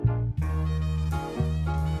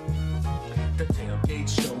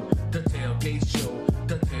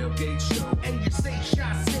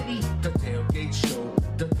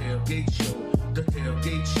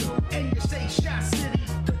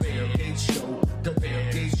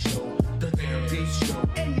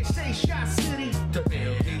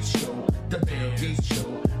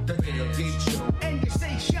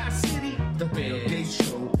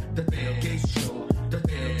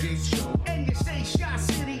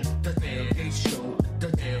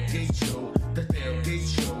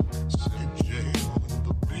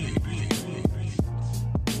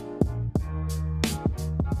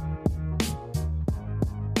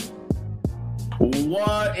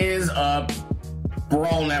What is up,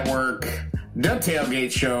 Brawl Network, the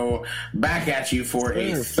TailGate Show, back at you for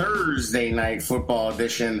a Thursday night football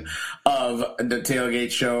edition of the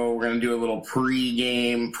TailGate Show. We're going to do a little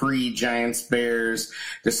pre-game, pre-Giants Bears,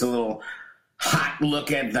 just a little hot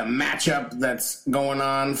look at the matchup that's going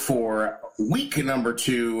on for week number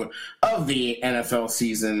 2 of the NFL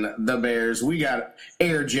season. The Bears, we got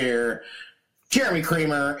Jeremy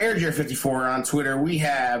Kramer, AirJair54 on Twitter. We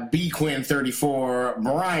have BQuinn34,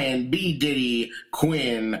 Brian B. Diddy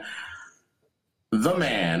Quinn, the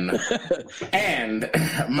man, and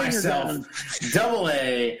myself,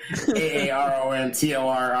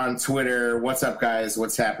 AARONTOR on Twitter. What's up, guys?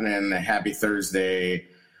 What's happening? Happy Thursday.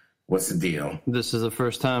 What's the deal? This is the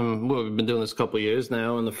first time, well, we've been doing this a couple of years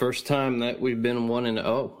now, and the first time that we've been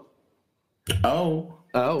 1-0.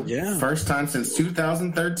 Oh, yeah. First time since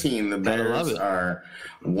 2013, the Bears are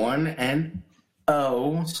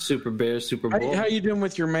 1-0. Super Bears, Super Bowl. How you doing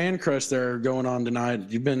with your man crush there going on tonight?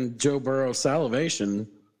 You've been Joe Burrow salivation.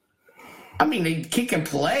 I mean, he can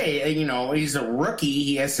play. You know, he's a rookie.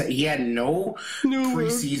 He had no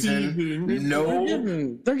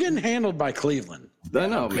preseason. They're getting handled by Cleveland. I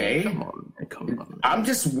know. Okay. Man. Come on. I'm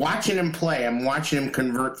just watching him play. I'm watching him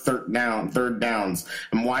convert third downs.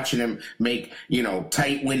 I'm watching him make,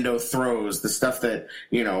 tight window throws, the stuff that,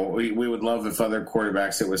 we would love if other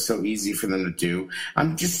quarterbacks, it was so easy for them to do.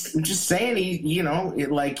 I'm just saying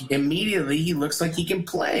immediately he looks like he can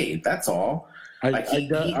play. That's all.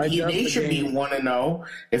 They should be 1-0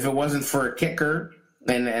 if it wasn't for a kicker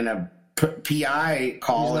and a PI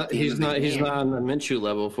call. He's not on the Minshew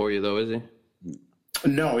level for you, though, is he?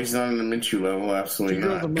 No, he's not on the Minshew level. Absolutely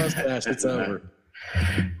not. The mustache, it's over.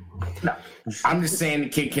 No, I'm just saying the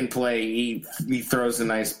kid can play. He throws a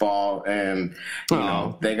nice ball, and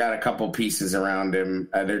they got a couple pieces around him.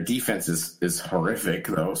 Their defense is horrific,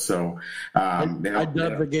 though. So I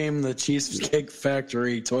dubbed the game the Cheesecake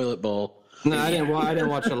Factory Toilet Bowl. No, I didn't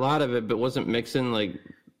watch a lot of it, but wasn't Mixon like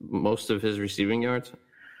most of his receiving yards?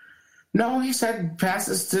 No, he's had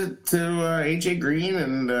passes to AJ Green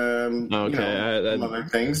and other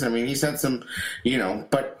things. I mean, he's had some,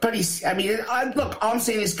 but he's. I mean, look, all I'm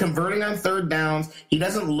saying is converting on third downs. He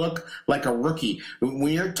doesn't look like a rookie.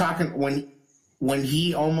 When you're talking when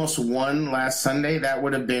he almost won last Sunday, that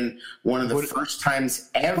would have been one of the first times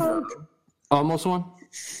ever. Almost won.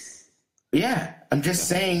 Yeah, I'm just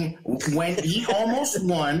saying when he almost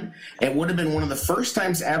won, it would have been one of the first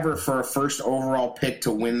times ever for a first overall pick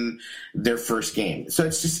to win their first game. So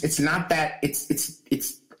it's not that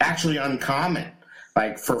it's actually uncommon,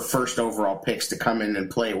 like for first overall picks to come in and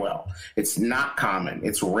play well. It's not common.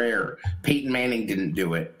 It's rare. Peyton Manning didn't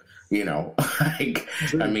do it.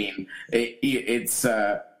 I mean,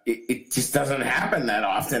 it just doesn't happen that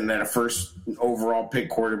often that a first overall pick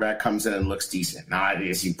quarterback comes in and looks decent. Now,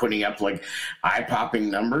 is he putting up like eye-popping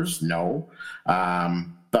numbers? No.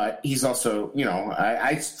 But he's also,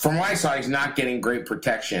 from what I saw, he's not getting great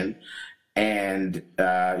protection. And,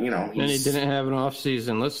 and he didn't have an off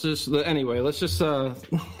season. Let's just enough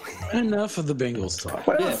of the Bengals talk.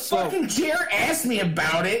 Well, fucking Jer asked me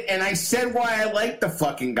about it, and I said why I like the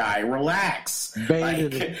fucking guy. Relax. You know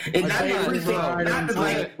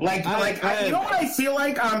what I feel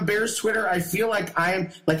like on Bears Twitter? I feel like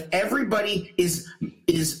I'm like everybody is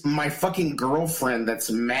my fucking girlfriend that's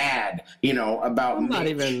mad, about I'm Mitch. Not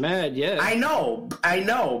even mad yet. I know,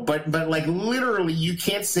 but like literally you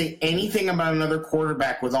can't say anything about another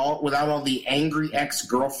quarterback without all the angry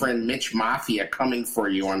ex-girlfriend Mitch Mafia coming for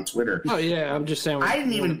you on Twitter. Oh yeah, I'm just saying. I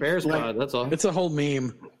didn't even Bears pod. That's all. It's a whole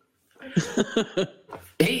meme.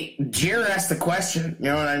 Hey, Jer asked the question. You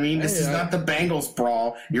know what I mean? This is not the Bengals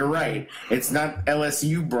brawl. You're right. It's not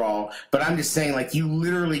LSU brawl. But I'm just saying, like, you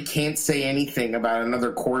literally can't say anything about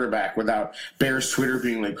another quarterback without Bears Twitter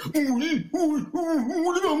being like,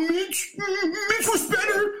 what about Mitch? Mitch was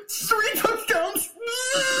better. 3 touchdowns.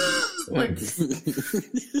 Like,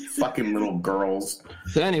 fucking little girls.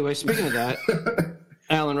 So anyway, speaking of that,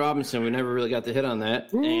 Allen Robinson, we never really got to hit on that.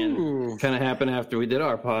 Ooh. And kind of happened after we did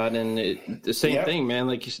our pod. And the same thing, man.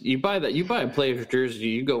 Like, you buy a player's jersey,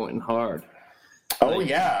 you go in hard. Oh, like,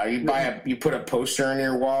 yeah. You put a poster on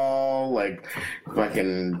your wall, like,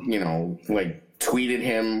 fucking, like, tweeted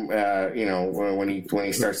him, when he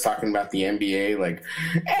starts talking about the NBA, like,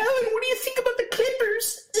 Allen, what do you think about the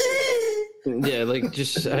Clippers? Yeah, like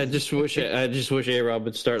I just wish A-Rob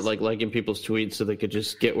would start liking people's tweets so they could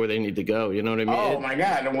just get where they need to go. You know what I mean? Oh my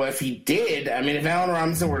God! Well, if he did, I mean, if Allen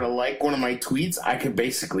Robinson were to like one of my tweets, I could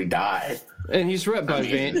basically die. And he's rep by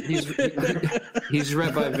he's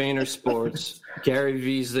rep by Vayner Sports. Gary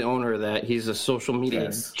Vee's the owner of that. He's a social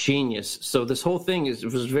media genius. So this whole thing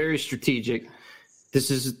was very strategic.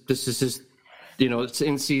 this is just, it's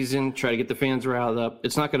in season. Try to get the fans riled up.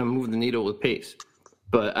 It's not going to move the needle with pace.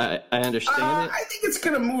 But I understand it. I think it's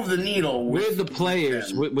going to move the needle with the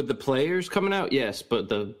players. With the players coming out, yes.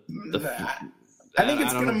 But I think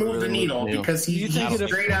it's going to move the needle because he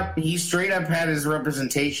straight up had his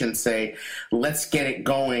representation say, "Let's get it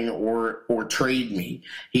going or trade me."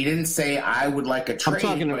 He didn't say, "I would like a trade."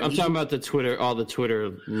 I'm talking about the Twitter, all the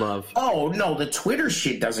Twitter love. Oh no, the Twitter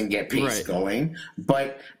shit doesn't get pace going,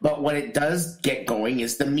 but what it does get going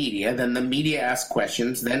is the media. Then the media asks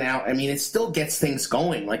questions. Then it still gets things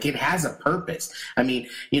going. Like it has a purpose. I mean,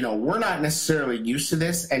 we're not necessarily used to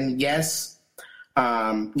this, and yes.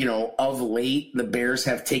 Of late, the Bears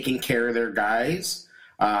have taken care of their guys,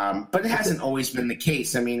 but it hasn't always been the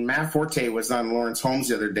case. I mean, Matt Forte was on Lawrence Holmes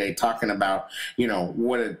the other day talking about,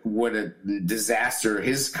 what a disaster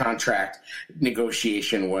his contract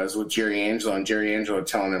negotiation was with Jerry Angelo, and Jerry Angelo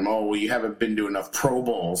telling him, "Oh, well, you haven't been to enough Pro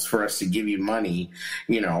Bowls for us to give you money,"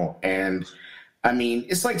 and I mean,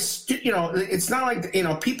 it's like, it's not like,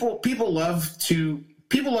 people love to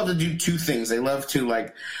do two things. They love to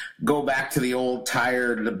go back to the old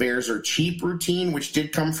tired, the Bears are cheap routine, which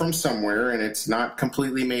did come from somewhere and it's not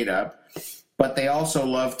completely made up. But they also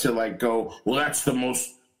love to go, well, that's the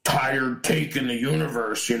most tired take in the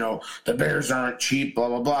universe. The Bears aren't cheap, blah,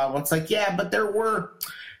 blah, blah. Well, it's like, yeah, but there were,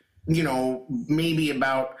 maybe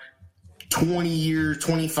about 20 years,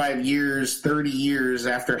 25 years, 30 years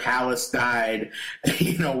after Hallis died,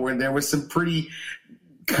 where there was some pretty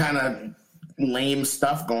kind of lame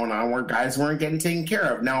stuff going on where guys weren't getting taken care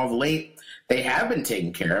of. Now, of late, they have been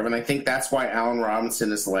taken care of, and I think that's why Allen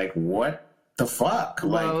Robinson is like, what the fuck?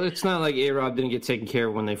 Well, it's not like A-Rob didn't get taken care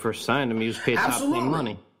of when they first signed him. He was paid top-paying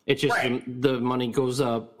money. It's just the money goes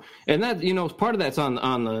up. And that, part of that's on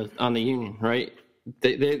the union, right?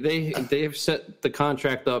 They have set the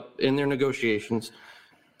contract up in their negotiations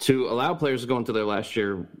to allow players to go into their last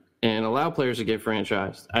year and allow players to get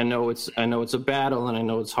franchised. I know it's a battle, and I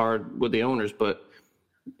know it's hard with the owners, but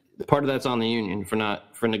part of that's on the union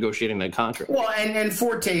for negotiating that contract. Well, and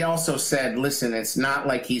Forte also said, listen, it's not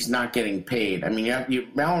like he's not getting paid. I mean,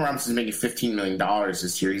 Allen Robinson's making $15 million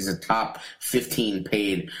this year. He's a top 15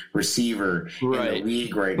 paid receiver in the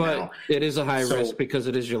league now. But it is a high risk because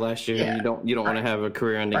it is your last year, and you don't want to have a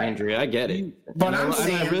career-ending injury. I get it. But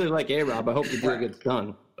I really like A-Rob. I hope the deal gets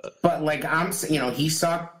done. But he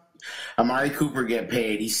saw Amari Cooper get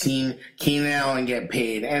paid. He's seen Keenan Allen get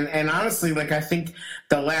paid. And honestly, I think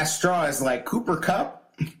the last straw is Cooper Kupp.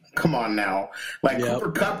 Come on now.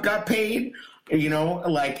 Cooper Kupp got paid, and not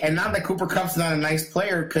that Cooper Kupp's not a nice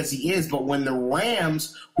player, because he is, but when the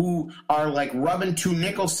Rams, who are rubbing two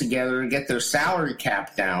nickels together to get their salary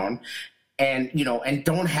cap down, and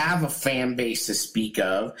don't have a fan base to speak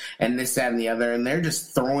of, and this, that, and the other, and they're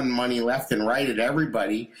just throwing money left and right at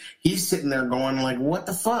everybody. He's sitting there going what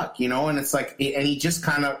the fuck, and it's and he just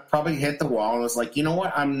kind of probably hit the wall and was like, you know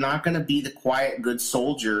what, I'm not going to be the quiet good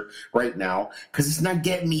soldier right now because it's not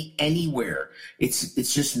getting me anywhere. It's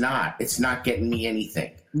just not. It's not getting me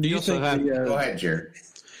anything. Do you think? Go ahead, Jared.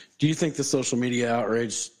 Do you think the social media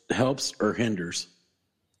outrage helps or hinders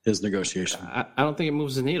his negotiation? I don't think it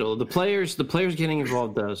moves the needle. The players getting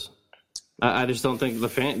involved does. I just don't think the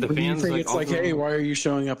fans. Think it's hey, why are you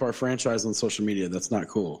showing up our franchise on social media? That's not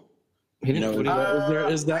cool.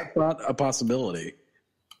 Is that not a possibility?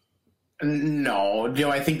 No.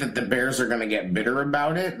 I think that the Bears are going to get bitter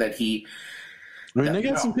about it? They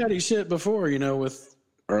got some petty shit before, with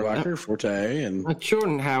Urlacher, Forte, and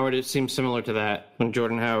Jordan Howard. It seems similar to that when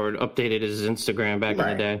Jordan Howard updated his Instagram back in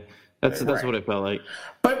the day. That's what it felt like.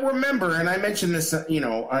 But remember, and I mentioned this,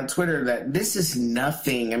 on Twitter, that this is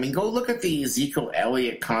nothing. I mean, go look at the Ezekiel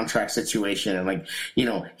Elliott contract situation, and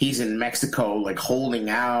he's in Mexico, holding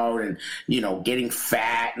out and getting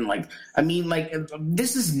fat, and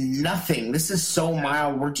this is nothing. This is so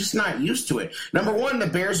mild. We're just not used to it. Number one, the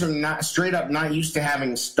Bears are not used to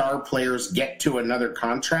having star players get to another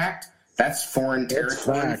contract. That's foreign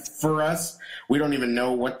territory for us. We don't even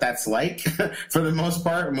know what that's like for the most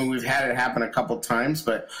part. I mean, we've had it happen a couple times,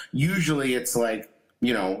 but usually it's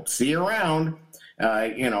see you around.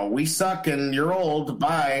 We suck and you're old.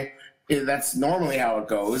 Bye. That's normally how it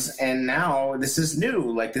goes. And now this is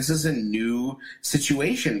new. This is a new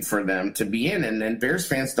situation for them to be in. And then Bears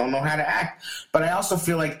fans don't know how to act. But I also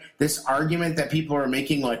feel like this argument that people are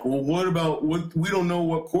making, well, what about we don't know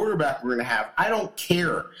what quarterback we're going to have. I don't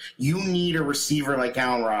care. You need a receiver like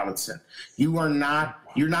Allen Robinson. You are not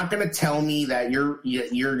You're not going to tell me that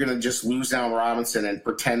you're going to just lose Allen Robinson and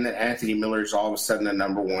pretend that Anthony Miller is all of a sudden the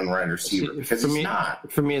number one wide receiver, because he's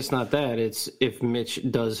not. For me, it's not that. It's if Mitch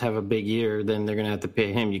does have a big year, then they're going to have to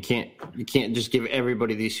pay him. You can't just give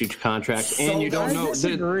everybody these huge contracts, and you don't know.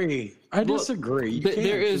 I disagree.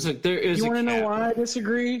 There is. You want to know why I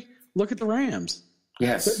disagree? Look at the Rams.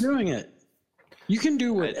 Yes, they're doing it. You can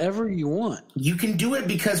do whatever you want. You can do it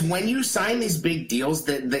because when you sign these big deals,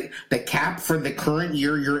 the cap for the current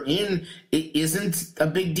year you're in, it isn't a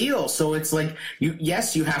big deal. So it's like, you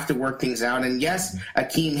have to work things out. And yes,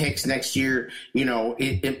 Akeem Hicks next year,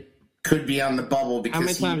 it could be on the bubble. Because how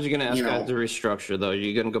many times are you going to ask guys to restructure, though?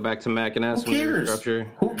 You're going to go back to Mac and ask them to restructure?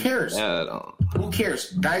 Who cares? Who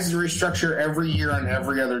cares? Guys restructure every year on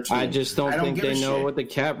every other team. I just don't think they know what the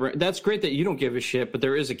cap. That's great that you don't give a shit, but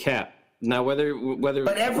there is a cap. Now, whether but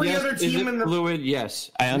every other team in the fluid,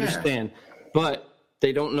 yes, I understand, but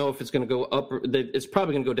they don't know if it's going to go up. It's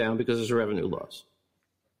probably going to go down because there's a revenue loss.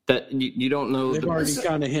 That you don't know. They've already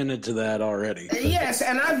kind of hinted to that already. Yes,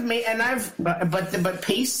 but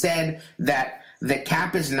Pace said that the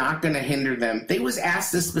cap is not going to hinder them. They was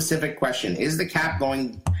asked this specific question: is the cap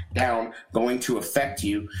going down going to affect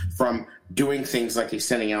you from doing things like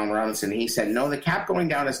extending Allen Robinson? And he said, no, the cap going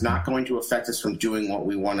down is not going to affect us from doing what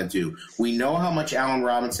we want to do. We know how much Allen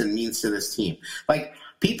Robinson means to this team. Like,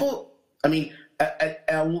 people,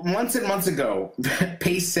 months and months ago,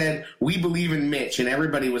 Pace said, we believe in Mitch, and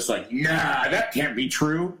everybody was like, nah, that can't be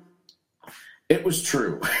true. It was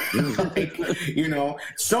true.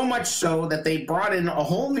 So much so that they brought in a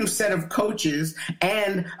whole new set of coaches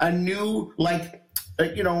and a new,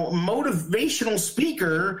 motivational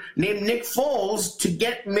speaker named Nick Foles to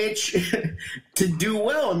get Mitch to do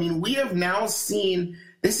well. I mean, we have now seen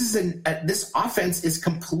this offense is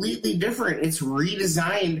completely different. It's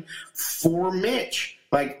redesigned for Mitch,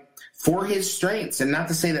 for his strengths. And not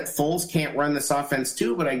to say that Foles can't run this offense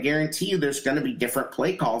too, but I guarantee you there's going to be different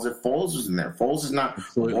play calls if Foles is in there. Foles is not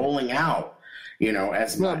rolling out.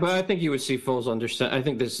 As much. But I think you would see Foles under center. I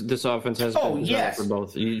think this offense has been designed for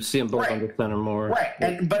both. You see them both under center more, right?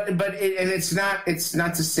 And it's not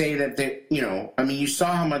to say that you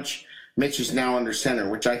saw how much Mitch is now under center,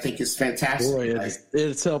 which I think is fantastic. Boy,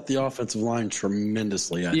 it's helped the offensive line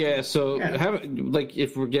tremendously.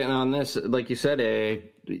 If we're getting on this, like you said,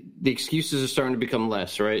 the excuses are starting to become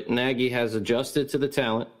less, right? Nagy has adjusted to the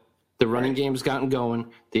talent. The running game's gotten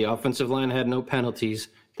going. The offensive line had no penalties.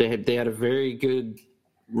 They had a very good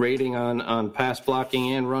rating on pass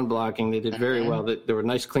blocking and run blocking. They did very well. There were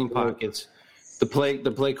nice, clean pockets. The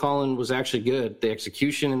play calling was actually good. The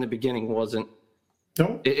execution in the beginning wasn't.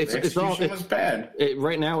 No, execution was bad.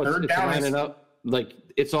 Right now, it's lining up like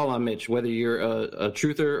it's all on Mitch. Whether you're a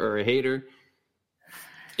truther or a hater,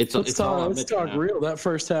 it's all on Mitch. Let's talk real. That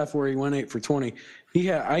first half where he went 8 for 20,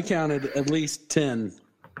 I counted at least 10.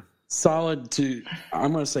 Solid to,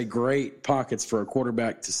 I'm going to say, great pockets for a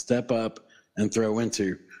quarterback to step up and throw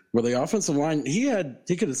into. Where the offensive line, he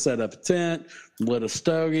could have set up a tent, lit a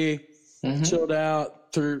stogie, chilled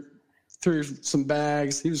out, threw some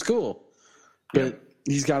bags. He was cool, but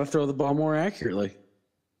he's got to throw the ball more accurately.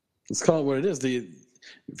 Let's call it what it is.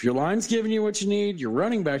 If your line's giving you what you need, your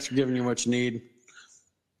running backs are giving you what you need.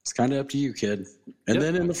 It's kind of up to you, kid. And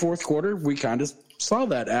then in the fourth quarter, we kind of saw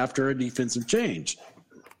that after a defensive change.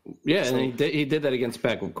 Yeah, and he did that against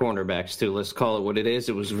backup cornerbacks, too. Let's call it what it is.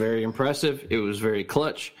 It was very impressive. It was very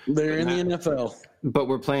clutch. They're in the NFL. But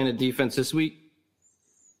we're playing a defense this week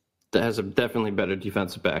that has definitely better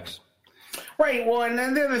defensive backs. Right. Well, and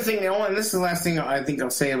then the other thing, and this is the last thing I think I'll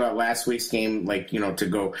say about last week's game, to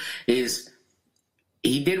go, is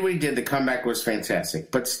he did what he did. The comeback was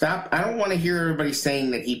fantastic. But stop. I don't want to hear everybody saying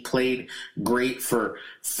that he played great or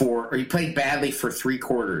he played badly for 3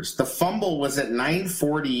 quarters. The fumble was at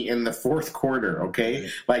 9:40 in the fourth quarter, okay?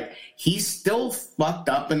 He still fucked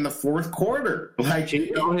up in the fourth quarter. All he had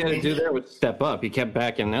to do there was step up. He kept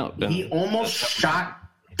backing out. He almost shot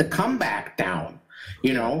the comeback down,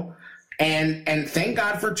 And thank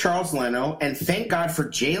God for Charles Leno, and thank God for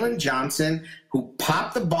Jalen Johnson, who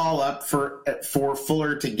popped the ball up for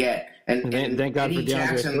Fuller to get. And thank God Eddie for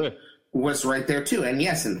Jackson Swift was right there too. And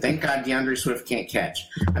yes, and thank God DeAndre Swift can't catch.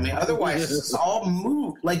 Otherwise it's all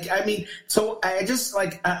moved. So I just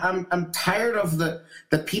I'm tired of the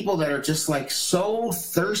people that are just so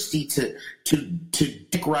thirsty to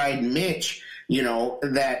dick ride Mitch.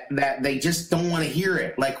 That they just don't want to hear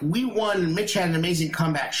it. We won. Mitch had an amazing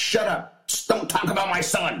comeback. Shut up. Just don't talk about my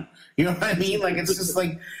son. You know what I mean? Like, it's just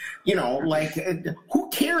like, you know, like, who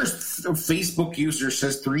cares? A Facebook user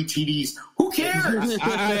says 3 TDs. Who cares?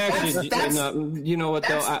 You know what,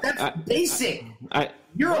 though? That's basic.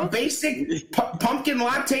 You're a basic pumpkin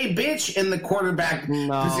latte bitch in the quarterback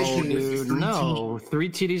position. Dude, no. 3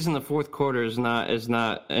 TDs in the fourth quarter is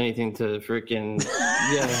not anything to freaking.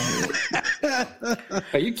 Yeah.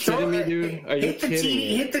 Are you kidding me, dude? Are you kidding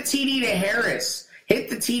me? Hit the TD to Harris. Hit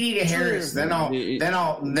the TD to Harris. Then I'll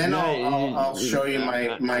show you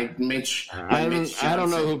my Mitch. I don't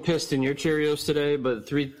know who pissed in your Cheerios today, but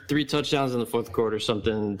three touchdowns in the fourth quarter,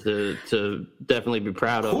 something to definitely be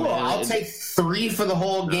proud of. Cool. I'll take 3 for the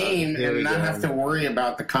whole game and not have to worry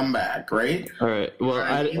about the comeback. Right. All right. Well,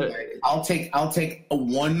 I'll take a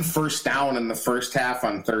 1 first down in the first half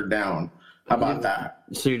on third down. How about that?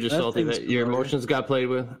 So you're just salty that your emotions got played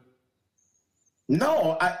with?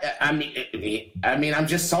 No, I mean, I'm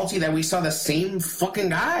just salty that we saw the same fucking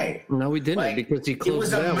guy. No, we didn't, because he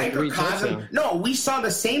closed it out with 3 touchdowns. No, we saw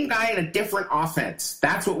the same guy in a different offense.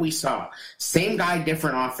 That's what we saw. Same guy,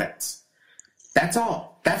 different offense. That's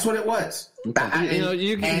all. That's what it was.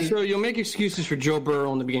 So you'll make excuses for Joe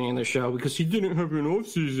Burrow in the beginning of the show because he didn't have an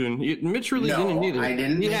offseason. Mitch really didn't either. I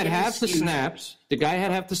didn't. He had half the snaps. The guy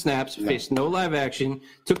had half the snaps, faced no live action,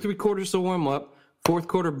 took 3 quarters to warm up. Fourth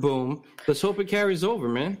quarter, boom. Let's hope it carries over,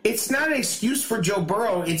 man. It's not an excuse for Joe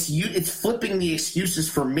Burrow. It's flipping the excuses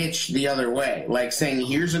for Mitch the other way. Like saying,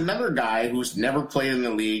 here's another guy who's never played in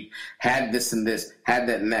the league, had this and this, had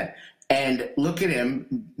that and that. And look at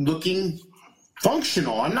him looking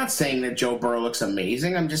functional. I'm not saying that Joe Burrow looks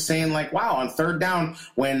amazing. I'm just saying, like, wow, on third down,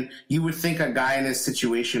 when you would think a guy in this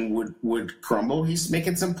situation would crumble, he's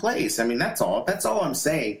making some plays. I mean, that's all. That's all I'm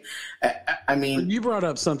saying. I mean, you brought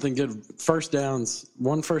up something good. First downs,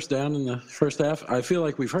 1 first down in the first half. I feel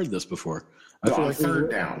like we've heard this before. On third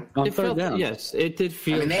down. On third down. Yes, it did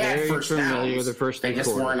feel very familiar the first They just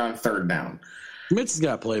quarter. weren't on third down. Mitch has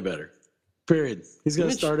got to play better. Period. He's got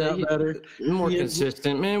to start out better. More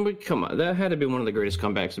consistent. Man, come on. That had to be one of the greatest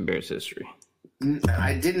comebacks in Bears history.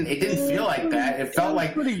 It didn't feel like that. It felt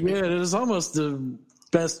like pretty good. It was almost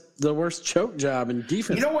the worst choke job in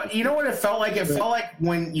defense. You know what it felt like? It felt like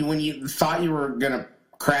when you thought you were gonna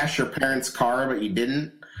crash your parents' car, but you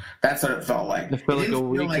didn't. That's what it felt like. It felt like a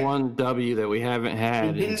week 1 W that we haven't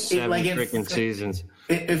had in 7 freaking seasons.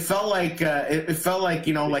 It felt like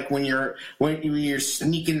you know, like when you're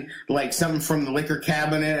sneaking like something from the liquor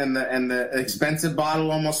cabinet and the expensive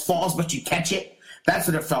bottle almost falls, but you catch it. That's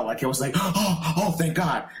what it felt like. It was like, oh, thank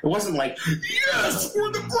God. It wasn't like, yes,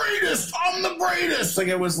 we're the greatest. I'm the greatest. Like,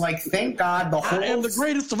 it was like, thank God I am the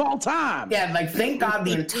greatest of all time. Yeah, like, thank God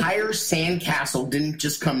the entire sandcastle didn't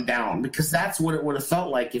just come down, because that's what it would have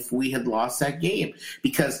felt like if we had lost that game,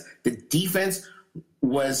 because the defense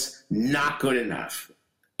was not good enough.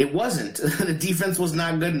 It wasn't. The defense was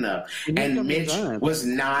not good enough. And Mitch was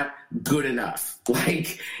not good enough.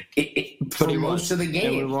 Like, for most of the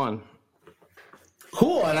game. And we won.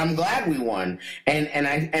 Cool, and I'm glad we won, and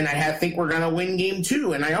I think we're gonna win game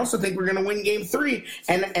 2, and I also think we're gonna win game 3,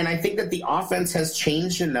 and I think that the offense has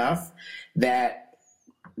changed enough that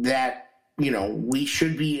you know, we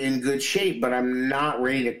should be in good shape, but I'm not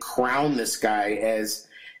ready to crown this guy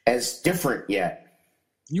as different yet.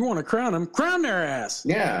 You want to crown him? Crown their ass.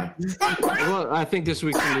 Yeah. Well, I think this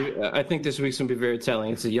week's gonna be very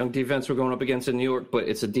telling. It's a young defense we're going up against in New York, but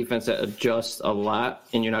it's a defense that adjusts a lot,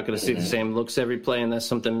 and you're not going to see the same looks every play, and that's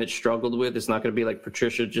something Mitch struggled with. It's not going to be like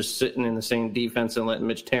Patricia just sitting in the same defense and letting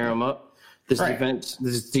Mitch tear him up. This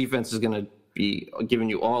defense is going to be giving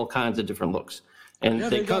you all kinds of different looks, and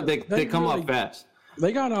they come up fast.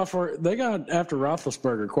 They got after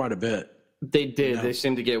Roethlisberger quite a bit. They did. They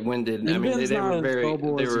seemed to get winded. I mean, they were very.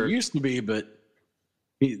 They were used to be, but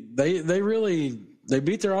they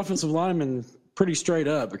beat their offensive lineman pretty straight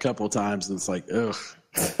up a couple of times, and it's like, ugh.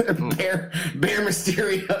 Bear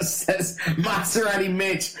Mysterio says, Maserati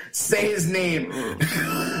Mitch, say his name.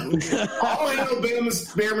 All I know, Bear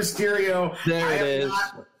Mysterio. There it is.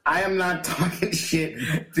 I am not talking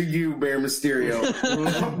shit to you, Bear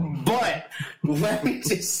Mysterio. But let me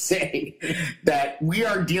just say that we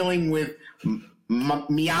are dealing with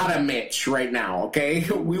Miata Mitch right now, okay?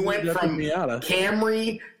 We went from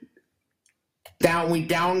Camry down, we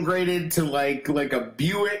downgraded to like a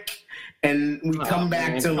Buick, and we come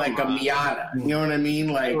back to like a Miata. You know what I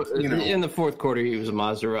mean? Like, you know. In the fourth quarter, he was a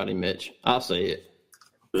Maserati Mitch. I'll say it.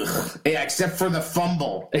 Yeah, except for the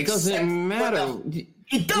fumble. It doesn't matter.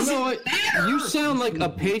 It doesn't matter. You sound like a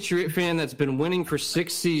Patriot fan that's been winning for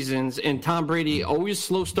 6 seasons, and Tom Brady, always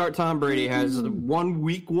slow start Tom Brady, has one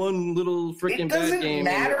little freaking bad game.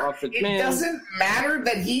 It doesn't matter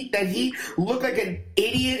that he looked like an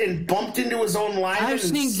idiot and bumped into his own line. I've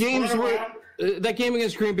seen games where that game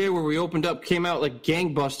against Green Bay where we opened up, came out like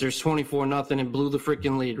gangbusters, 24-0, and blew the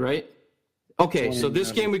freaking lead, right? Okay, so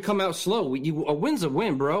this game we come out slow. A win's a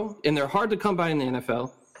win, bro, and they're hard to come by in the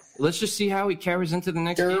NFL. Let's just see how he carries into the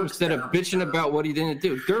next game instead of bitching about what he didn't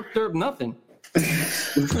do. Derp, nothing.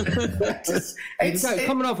 It's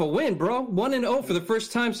coming off a win, bro. 1-0 for the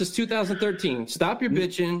first time since 2013. Stop your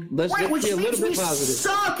bitching. Let's be a little bit positive.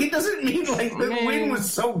 Suck. It doesn't mean like the win was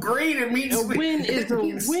so great. It means a win is a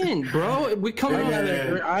win, bro.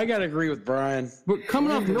 I gotta agree with Brian. We're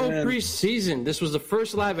coming off no preseason. This was the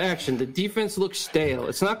first live action. The defense looks stale.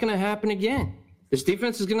 It's not going to happen again. This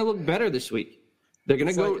defense is going to look better this week. They're going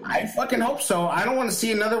to go. I fucking hope so. I don't want to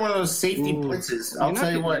see another one of those safety blitzes. I'll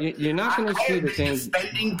tell you what. You're not going to see the same.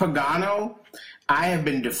 I have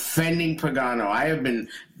been defending Pagano. I have been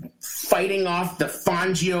fighting off the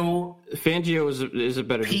Fangio. Fangio is a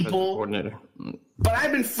better defensive coordinator. But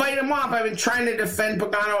I've been fighting him off. I've been trying to defend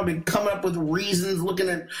Pagano. I've been coming up with reasons, looking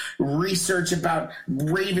at research about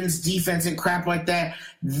Ravens defense and crap like that.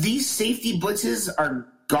 These safety blitzes are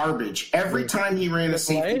garbage. Every time he ran a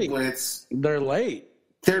safety blitz, they're late.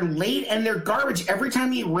 They're late and they're garbage. Every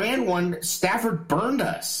time he ran one, Stafford burned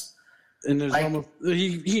us. And there's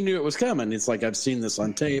he knew it was coming. It's like, I've seen this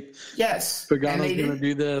on tape. Yes. Pagano's going to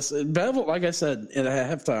do this. And Bevel, like I said at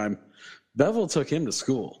halftime, Bevel took him to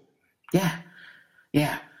school. Yeah.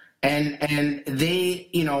 Yeah. And they,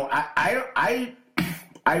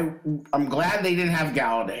 I'm glad they didn't have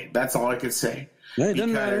Galladay. That's all I could say. No, it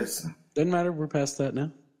doesn't matter. Doesn't matter. We're past that now.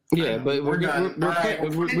 Yeah, but we're done. We are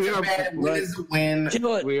win.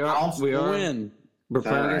 We're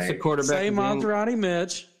playing against the quarterback. Say Maserati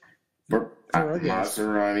Mitch.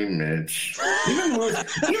 Maserati Mitch.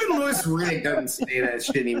 Even Louis Riddick doesn't say that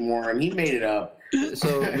shit anymore, and he made it up.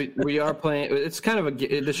 So we are playing. It's kind of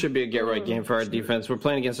this should be a get right game for our defense. We're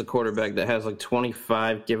playing against a quarterback that has like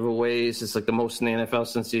 25 giveaways. It's like the most in the NFL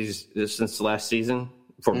since last season.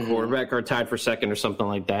 For quarterback, or tied for second or something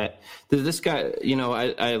like that. This guy,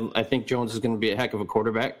 I think Jones is going to be a heck of a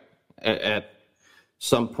quarterback at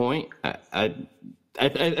some point. I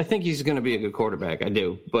think he's going to be a good quarterback. I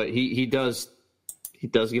do, but he does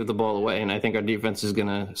give the ball away, and I think our defense is going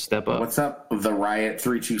to step up. What's up, the Riot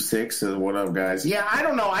 326? What up, guys? Yeah, I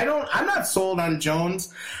don't know. I'm not sold on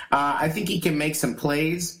Jones. I think he can make some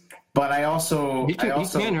plays, but he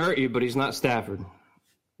can hurt you, but he's not Stafford.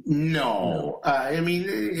 No,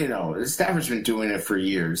 Stafford's been doing it for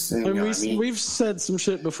years. We've said some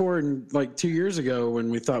shit before, and like 2 years ago when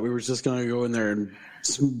we thought we were just going to go in there and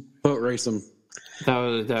boat race them.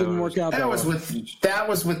 That didn't work out. That was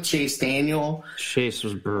with Chase Daniel. Chase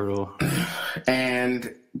was brutal.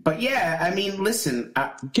 But yeah, listen,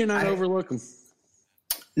 cannot overlook him.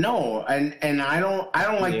 No, and I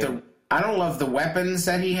don't love the weapons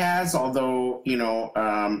that he has. Although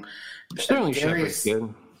Sterling Shepard's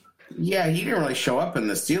good. Yeah, he didn't really show up in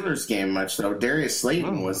the Steelers game much, though. Darius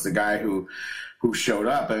Slayton was the guy who showed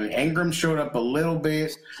up. Ingram showed up a little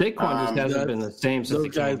bit. Saquon just hasn't been the same since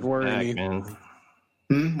those guys worry me.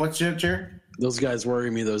 Man. What's that, Jerry? Those guys worry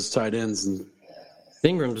me, those tight ends. And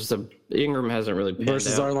Ingram hasn't really panned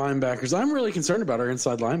versus out. Our linebackers. I'm really concerned about our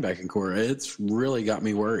inside linebacking core. It's really got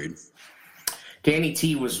me worried. Danny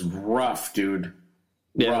T was rough, dude.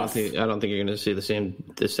 Yeah, I don't think you're going to see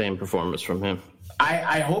the same performance from him.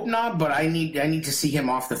 I hope not, but I need to see him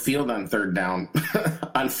off the field on third down,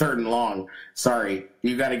 on third and long. Sorry,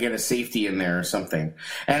 you got to get a safety in there or something.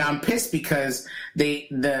 And I'm pissed because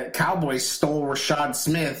the Cowboys stole Rashad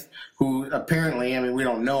Smith, who apparently, we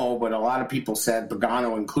don't know, but a lot of people said,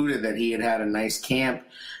 Pagano included, that he had a nice camp.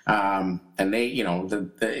 And they,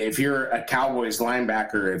 if you're a Cowboys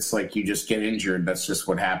linebacker, it's like you just get injured. That's just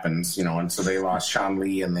what happens, And so they lost Sean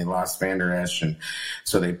Lee and they lost Van Der Esch, and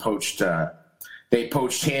so they poached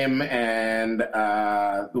him, and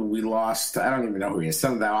we lost. I don't even know who he is.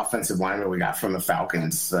 Some of the offensive linemen we got from the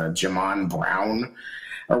Falcons, Jamon Brown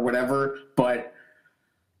or whatever. But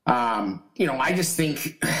I just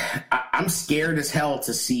think I'm scared as hell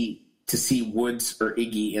to see Woods or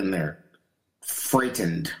Iggy in there.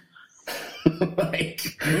 Frightened.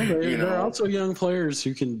 They're also young players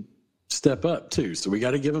who can step up too. So we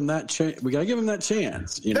got to give them that chance. We got to give them that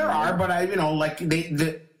chance. There are, but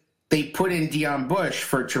they put in Deion Bush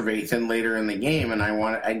for Trevathan later in the game, and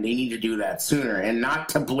they need to do that sooner and not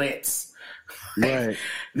to blitz. Right.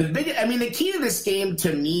 The key to this game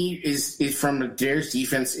to me is from the Bears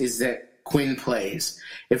defense is that Quinn plays.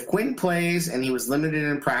 If Quinn plays, and he was limited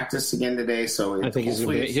in practice again today, so I think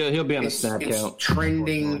he'll be on the snap count. It's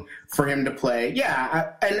trending for him to play.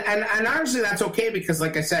 Yeah, and honestly, that's okay because,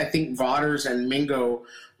 like I said, I think Vaughters and Mingo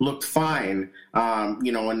looked fine.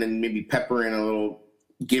 And then maybe pepper in a little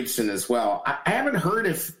Gibson as well. I haven't heard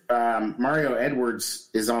if Mario Edwards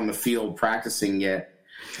is on the field practicing yet.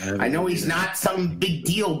 I know he's not some big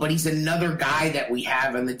deal, but he's another guy that we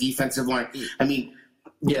have on the defensive line. I mean,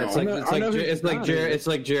 it's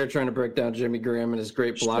like Jared trying to break down Jimmy Graham and his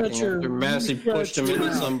great blocking after Massey pushed him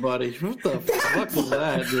into somebody. What the fuck was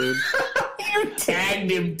that, dude? You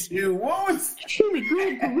tagged him too. What was Jimmy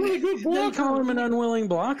Graham? Really good blocker. They call him an unwilling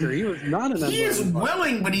blocker. He was not an unwilling. He is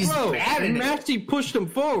willing, but he's bad at it. Massey pushed him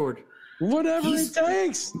forward. Whatever it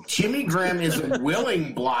takes. Jimmy Graham is a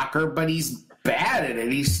willing blocker, but he's bad at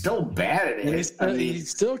it. He's still bad at it. And he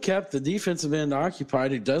still kept the defensive end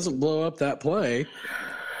occupied. He doesn't blow up that play.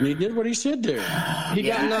 And he did what he should do. He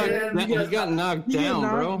got knocked down,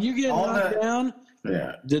 bro. You get knocked down.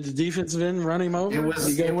 Yeah. Did the defensive end run him over?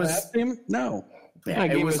 It was him? No. Yeah,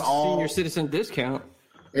 it was all senior citizen discount.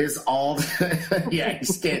 Is all. Yeah,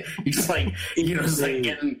 he's like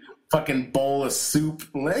getting fucking bowl of soup.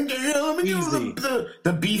 Like, let me give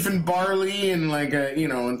the beef and barley and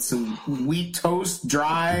and some wheat toast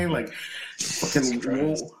dry, like fucking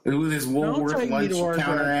with his Woolworth lunch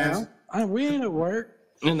counter ass. We ain't at work.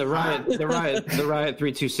 And the riot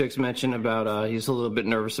 326 mentioned about he's a little bit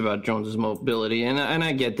nervous about Jones's mobility, and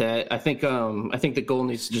I get that. I think the goal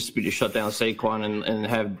needs to just be to shut down Saquon and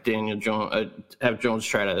have Jones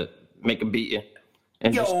try to make him beat you.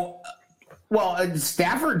 And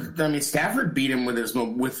Stafford beat him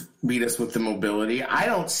beat us with the mobility.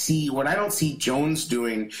 What I don't see Jones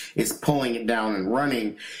doing is pulling it down and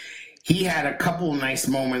running. He had a couple of nice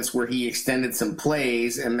moments where he extended some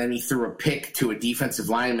plays and then he threw a pick to a defensive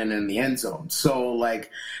lineman in the end zone. So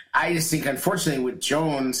I just think unfortunately with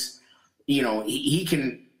Jones, he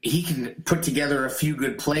can put together a few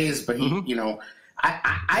good plays, but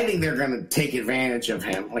I think they're going to take advantage of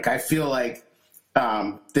him. I feel like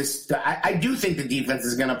I do think the defense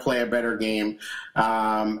is going to play a better game.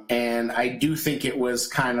 And I do think it was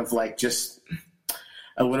kind of just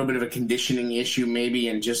a little bit of a conditioning issue maybe,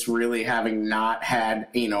 and just really having not had,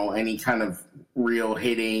 any kind of real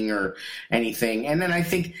hitting or anything. And then I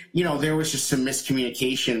think, there was just some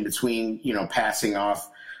miscommunication between, passing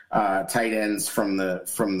off tight ends from the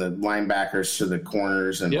linebackers to the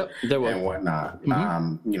corners and whatnot.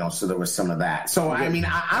 Mm-hmm. So there was some of that. So, I mean,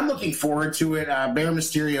 I'm looking forward to it. Bear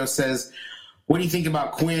Mysterio says, what do you think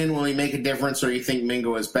about Quinn? Will he make a difference, or do you think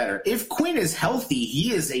Mingo is better? If Quinn is healthy,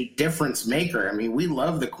 he is a difference maker. I mean, we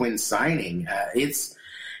love the Quinn signing. It's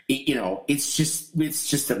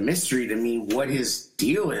just a mystery to me what his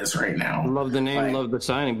deal is right now. Love the name, love the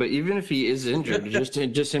signing. But even if he is injured,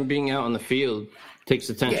 just him being out on the field takes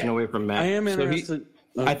attention away from Matt. I am interested.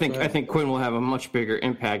 I think Quinn will have a much bigger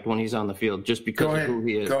impact when he's on the field just because of who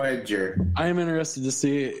he is. Go ahead, Jared. I am interested to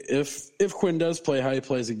see if Quinn does play, how he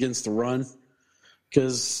plays against the run.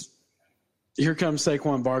 Because here comes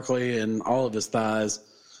Saquon Barkley and all of his thighs.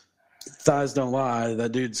 Thighs don't lie.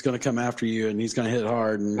 That dude's going to come after you, and he's going to hit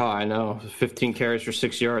hard. And I know. 15 carries for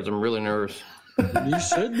 6 yards. I'm really nervous. You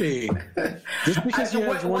should be. Just because he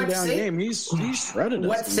has one down game, he's shredded us.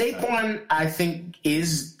 What Saquon, I think,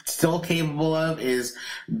 is still capable of is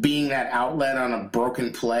being that outlet on a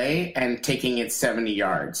broken play and taking it 70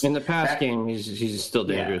 yards. In the pass game, he's still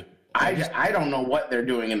dangerous. Yeah. I don't know what they're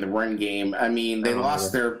doing in the run game. I mean, they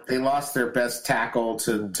lost their best tackle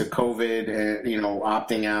to COVID and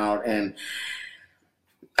opting out, and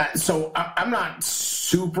so I'm not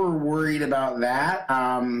super worried about that.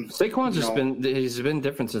 Saquon's he's been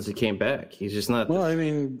different since he came back. He's just not. Well, I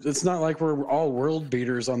mean, it's not like we're all world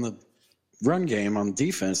beaters on the run game on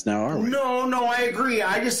defense now, are we? No, I agree.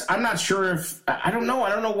 I'm not sure if I don't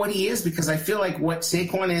know what he is, because I feel like what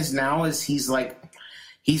Saquon is now is he's like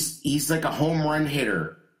a home run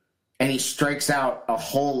hitter, and he strikes out a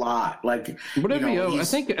whole lot. Like whatever.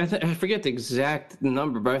 I forget the exact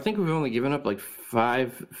number, but I think we've only given up like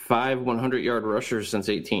five 100-yard rushers since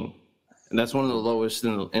 18, and that's one of the lowest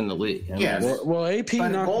in the league. Well, AP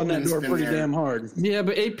knocked on that door pretty damn hard. Yeah,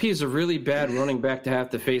 but AP is a really bad running back to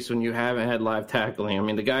have to face when you haven't had live tackling. I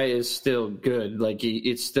mean, the guy is still good. Like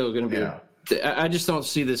it's still going to be. Yeah. I just don't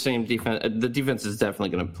see the same defense. The defense is definitely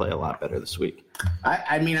going to play a lot better this week.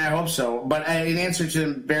 I mean, I hope so. But in answer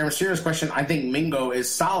to Bear Mysterio's question, I think Mingo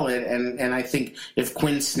is solid, and I think if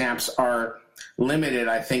Quinn snaps are limited,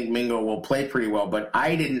 I think Mingo will play pretty well. But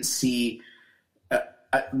I didn't see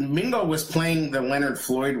Mingo was playing the Leonard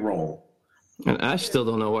Floyd role. And I still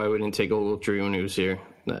don't know why we didn't take Ogletree when he was here.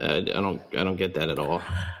 I don't get that at all.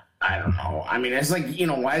 I don't know. I mean, it's like,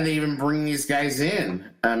 why do they even bring these guys in?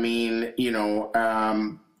 I mean,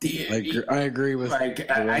 I agree with.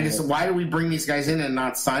 Like, I just, why do we bring these guys in and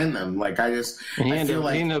not sign them? Like, he ended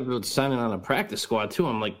up signing on a practice squad too.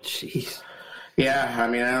 I'm like, jeez. Yeah, I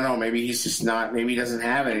mean, I don't know. Maybe he's just not. Maybe he doesn't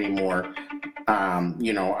have it anymore. I don't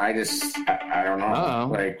know. Uh-oh.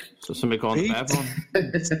 Like, so somebody calling the bathroom?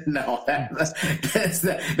 No, that's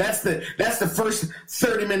the first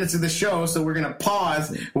 30 minutes of the show. So we're gonna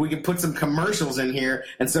pause. We can put some commercials in here,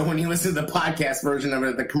 and so when you listen to the podcast version of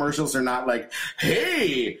it, the commercials are not like,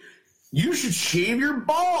 "Hey, you should shave your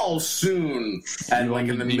balls soon," and like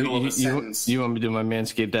in the middle of a sentence. You want me to do my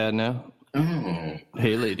Manscaped ad now? Oh.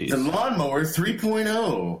 Hey, ladies. The Lawnmower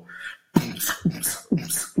 3.0.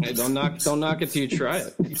 Hey, don't knock it till you try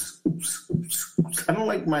it. I don't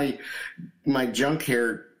like my junk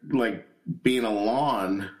hair like being a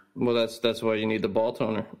lawn. Well, that's why you need the ball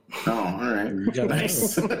toner. Oh, all right.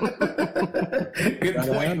 Nice. Good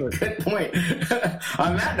point.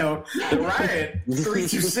 On that note, the Riot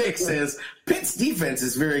 326 says Pitt's defense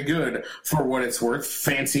is very good for what it's worth.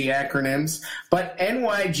 Fancy acronyms, but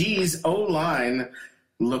NYG's O-line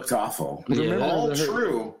looked awful. All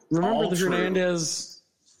true. Remember the Hernandez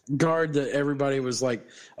guard that everybody was like,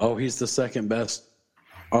 "Oh, he's the second best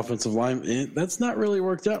offensive line." That's not really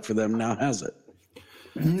worked out for them now, has it?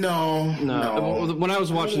 No. When I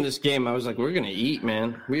was watching this game, I was like, we're going to eat,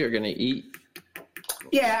 man. We are going to eat.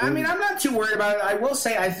 Yeah, I mean, I'm not too worried about it. I will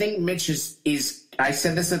say I think Mitch is I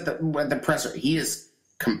said this at the presser. He is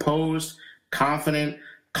composed, confident,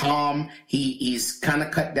 calm. He's kind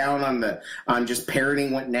of cut down on just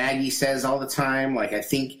parroting what Nagy says all the time. Like, I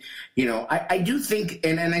think, I do think,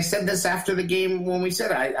 and I said this after the game when we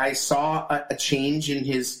said it, I saw a change in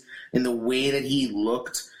the way that he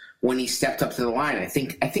looked when he stepped up to the line. I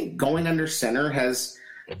think going under center has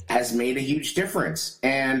made a huge difference.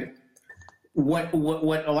 And what a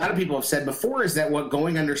lot of people have said before is that what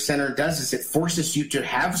going under center does is it forces you to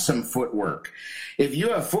have some footwork. If you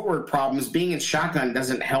have footwork problems, being in shotgun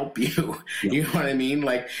doesn't help you. You know what I mean?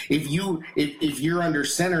 Like, if you're under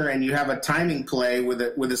center and you have a timing play with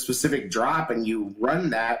a specific drop and you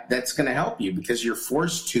run that's going to help you because you're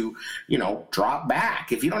forced to, drop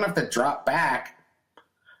back. If you don't have to drop back,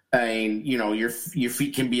 I mean, your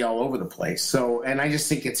feet can be all over the place. So, and I just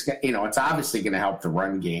think it's obviously going to help the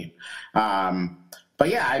run game. But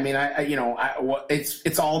yeah, I mean,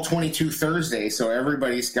 it's all 22 Thursday, so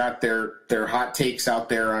everybody's got their hot takes out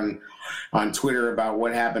there on Twitter about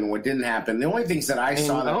what happened, what didn't happen. The only things that I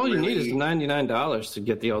saw that all you really, need is $99 to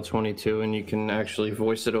get the all 22, and you can actually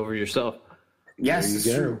voice it over yourself. Yes, it's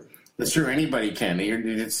true. That's true. Anybody can.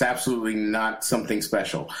 It's absolutely not something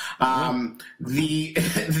special. But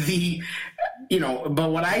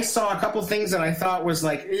what I saw, a couple things that I thought was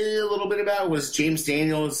like a little bit about was James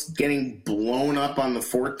Daniels getting blown up on the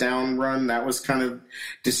fourth down run. That was kind of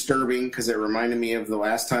disturbing because it reminded me of the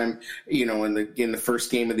last time, in the first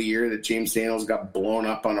game of the year that James Daniels got blown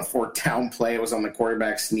up on a fourth down play. It was on the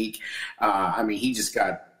quarterback sneak. He just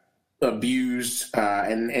got abused,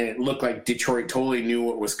 and it looked like Detroit totally knew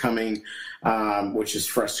what was coming, which is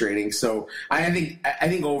frustrating. So I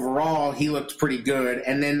think overall he looked pretty good.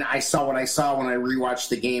 And then I saw what I saw when I rewatched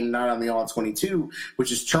the game, not on the all 22,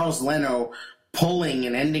 which is Charles Leno pulling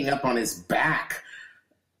and ending up on his back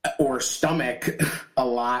or stomach a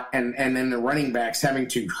lot, and then the running backs having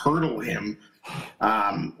to hurdle him,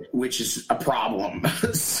 which is a problem.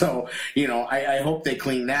 So, I hope they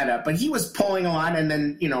clean that up. But he was pulling a lot and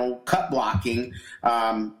then, cut blocking,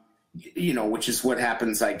 which is what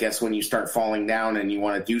happens, I guess, when you start falling down and you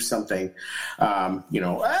want to do something,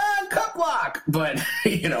 cut block. But,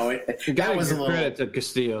 that was a little credit to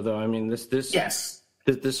Castillo, though. I mean, this yes.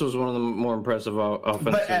 This was one of the more impressive offensive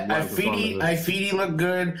But Ifedi looked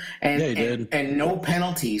good, and, he did. and no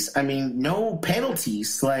penalties. I mean, no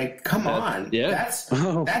penalties. Like, come on. Yeah.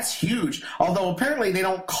 That's huge. Although apparently they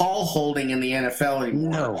don't call holding in the NFL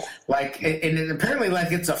anymore. No. Like, and apparently,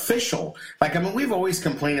 like, it's official. Like, I mean, we've always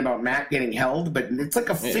complained about Matt getting held, but it's like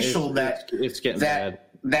official it's getting bad.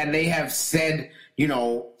 That they have said,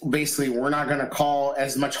 basically we're not going to call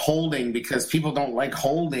as much holding because people don't like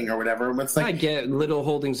holding or whatever. But it's like, I get little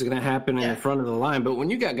holdings are going to happen in the front of the line, but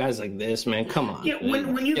when you got guys like this, man, come on. Yeah,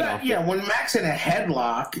 when Mac's in a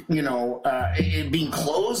headlock, being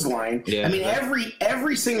clotheslined. Yeah, I mean,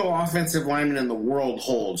 every single offensive lineman in the world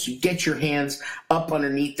holds. You get your hands up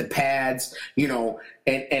underneath the pads, and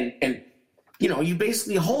you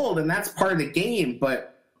basically hold, and that's part of the game. But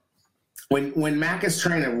when Mac is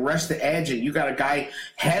trying to rush the edge and you got a guy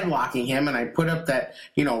headlocking him, and I put up that,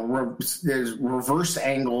 there's reverse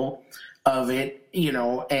angle of it,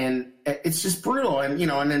 and it's just brutal. And,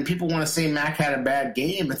 and then people want to say Mac had a bad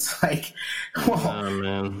game. It's like, well,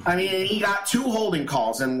 man. I mean, he got 2 holding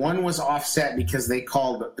calls, and one was offset because they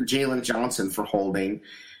called Jalen Johnson for holding.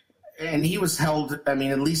 And he was held, I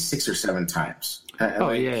mean, at least 6 or 7 times.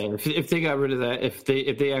 Yeah. If they got rid of that, if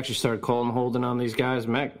they actually started calling holding on these guys,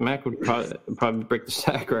 Mac would probably break the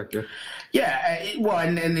sack record. Yeah,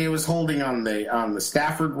 and it was holding on the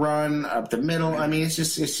Stafford run up the middle. I mean, it's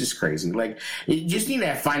just crazy. Like, you just need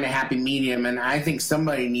to find a happy medium, and I think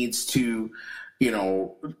somebody needs to,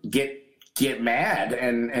 get mad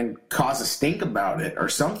and cause a stink about it or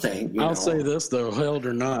something. I'll say this though, held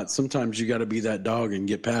or not, sometimes you got to be that dog and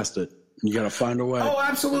get past it. You got to find a way. Oh,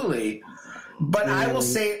 absolutely. But And I will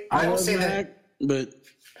say that. But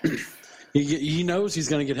he knows he's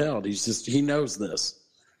going to get held. He knows this.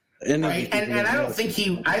 And right, and I don't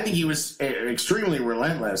think I think he was extremely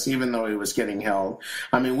relentless, even though he was getting held.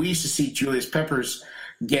 I mean, we used to see Julius Peppers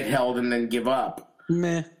get held and then give up.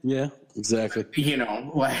 Meh, yeah, exactly.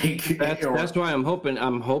 That's why I'm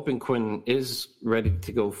hoping Quinn is ready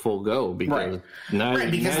to go full go because now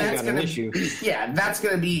you got an issue. Yeah, that's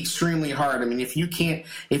going to be extremely hard. I mean, if you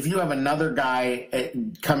have another guy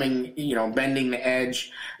coming, bending the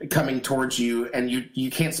edge, coming towards you, and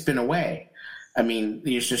you can't spin away. I mean,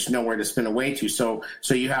 there's just nowhere to spin away to. So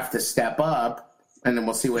you have to step up, and then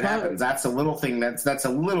we'll see what happens. That's a little thing that's a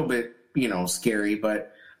little bit, scary.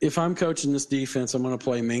 But if I'm coaching this defense, I'm going to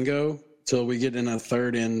play Mingo till we get in a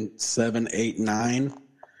 3rd and 7, 8, 9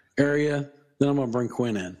 area. Then I'm going to bring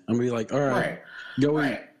Quinn in. I'm going to be like, all right. Go in.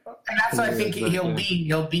 And that's what I think he'll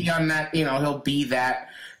be on that. He'll be that.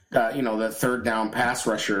 The 3rd down pass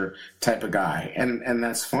rusher type of guy, and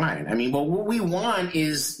that's fine. I mean, but what we want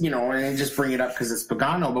is, and I just bring it up because it's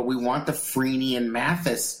Pagano, but we want the Freeney and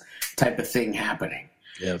Mathis type of thing happening.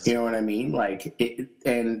 Yes. You know what I mean? Like,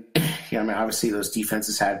 obviously those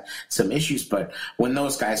defenses had some issues, but when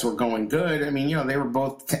those guys were going good, I mean, they were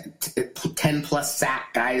both 10-plus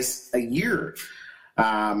sack guys a year.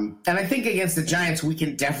 And I think against the Giants, we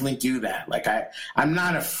can definitely do that. Like, I'm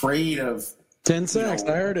not afraid of 10 sacks.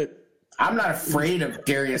 I heard it. I'm not afraid of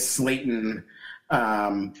Darius Slayton.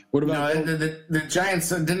 What about the Giants?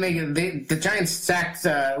 The Giants sacked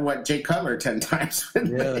Jay Cutler 10 times. Yeah,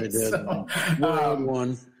 they did. So,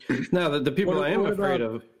 one. No, the people I am afraid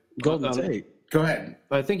of. Golden Tate. Go ahead.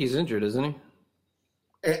 I think he's injured, isn't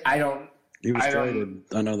he? I don't. He was traded.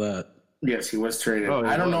 I know that. Yes, he was traded.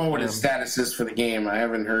 I don't know what his status is for the game. I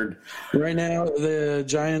haven't heard. Right now, the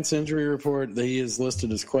Giants injury report, he is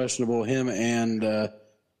listed as questionable. Him and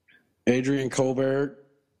Adrian Colbert,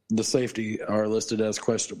 the safety, are listed as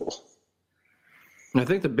questionable. I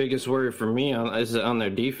think the biggest worry for me is on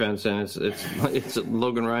their defense, and it's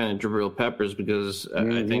Logan Ryan and Jabril Peppers because I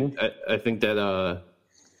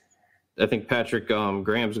think Patrick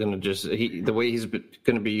Graham's going to the way he's going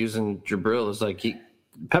to be using Jabril is like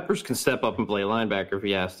Peppers can step up and play linebacker if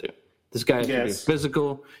he has to. This guy is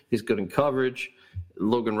physical. He's good in coverage.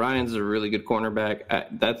 Logan Ryan's a really good cornerback.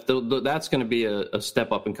 That's going to be a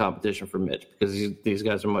step up in competition for Mitch because these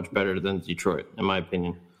guys are much better than Detroit, in my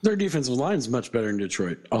opinion. Their defensive line is much better than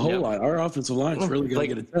Detroit. A whole lot. Our offensive line is really going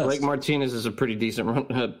to get a test. Blake Martinez is a pretty decent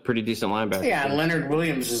linebacker. Yeah, and Leonard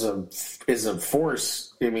Williams is a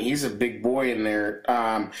force. I mean, he's a big boy in there.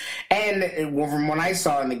 And from what I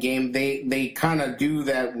saw in the game, they kind of do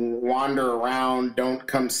that wander around, don't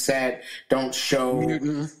come set, don't show,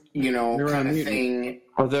 kind of thing.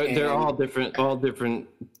 Oh, they're all different. All different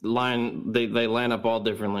line. They line up all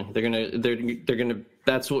differently. They're gonna.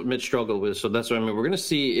 That's what Mitch struggled with. So that's what I mean. We're gonna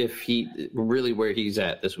see if he really where he's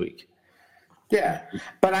at this week. Yeah,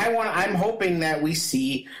 but I'm hoping that we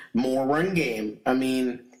see more run game. I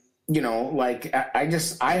mean,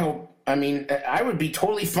 I hope. I mean, I would be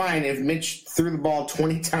totally fine if Mitch threw the ball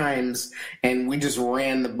 20 times and we just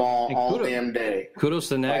ran the ball all damn day. Kudos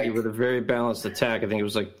to Nagy with a very balanced attack. I think it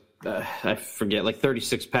was I forget,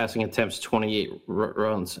 36 passing attempts, 28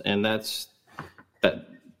 runs. And that's that.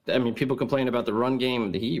 I mean, people complain about the run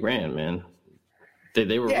game. He ran, man.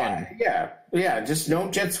 They were running. Yeah. Just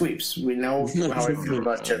no jet sweeps. We know how I feel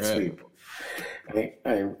about jet sweep.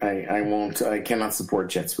 I won't. I cannot support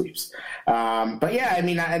jet sweeps. But yeah, I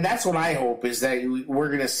mean, that's what I hope is that we're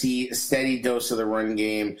going to see a steady dose of the run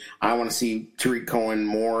game. I want to see Tariq Cohen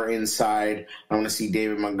more inside. I want to see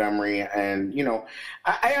David Montgomery, and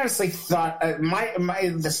I honestly thought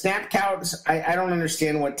the snap counts. I don't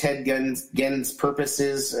understand what Ted Ginn's purpose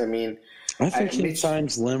is. I mean, I think his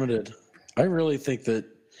time's limited. I really think that.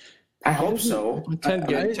 I hope so. Ted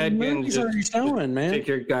Ginn just man. Take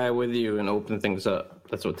your guy with you and open things up.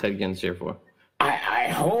 That's what Ted Ginn's here for. I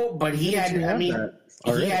hope, but he had. I mean,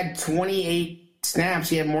 He had 28 snaps.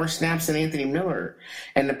 He had more snaps than Anthony Miller.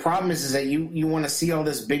 And the problem is that you want to see all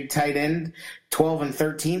this big tight end, 12 and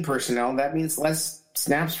 13 personnel. That means less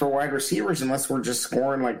snaps for wide receivers unless we're just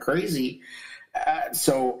scoring like crazy.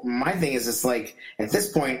 So my thing is, it's like at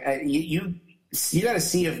this point, you got to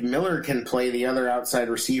see if Miller can play the other outside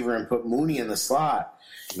receiver and put Mooney in the slot.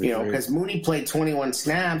 You know, because Mooney played 21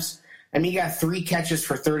 snaps. I mean, he got 3 catches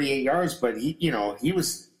for 38 yards, but he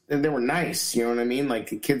was. They were nice. You know what I mean? Like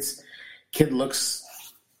the kid looks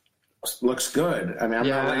good. I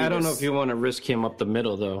mean, I don't know if you want to risk him up the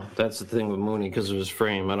middle though. That's the thing with Mooney because of his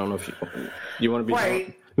frame. I don't know if you want to be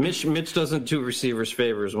right. Mitch doesn't do receivers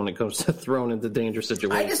favors when it comes to thrown into dangerous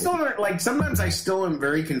situations. I just don't like. Sometimes I still am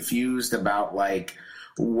very confused about like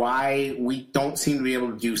why we don't seem to be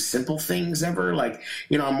able to do simple things ever. Like,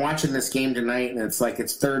 you know, I'm watching this game tonight and it's like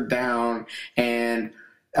it's third down and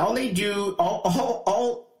all they do,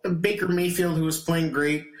 all Baker Mayfield, who was playing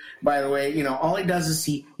great, by the way, you know, all he does is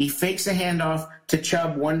he fakes a handoff to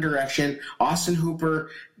Chubb one direction. Austin Hooper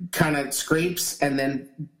kind of scrapes and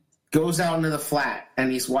then goes out into the flat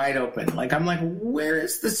and he's wide open. Like, I'm like, where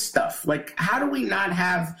is this stuff? Like, how do we not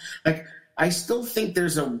have, like, I still think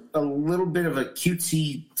there's a little bit of a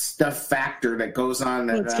cutesy stuff factor that goes on.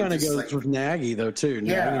 That kind of goes with Nagy, though, too.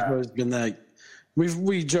 Nagy's always been that.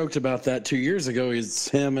 We joked about that 2 years ago. It's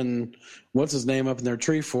him and what's his name up in their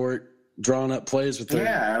tree fort drawing up plays with their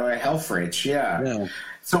Helfrich. Yeah.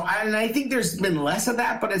 So I think there's been less of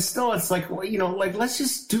that, but it's like, you know, like let's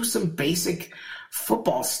just do some basic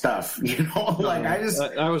football stuff, you know. Like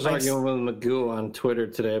I was arguing with Magoo on Twitter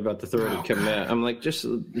today about the throw to Kmet. I'm like,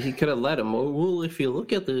 he could have let him. Well, if you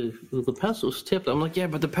look at the pass was tipped. I'm like, yeah,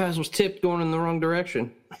 but the pass was tipped going in the wrong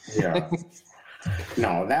direction. Yeah.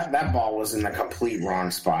 No, that ball was in the complete wrong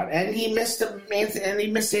spot, and he missed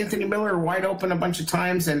Anthony Miller wide open a bunch of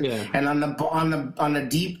times, and on the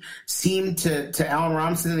deep seam to Allen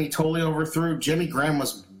Robinson, and he totally overthrew. Jimmy Graham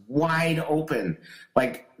was wide open,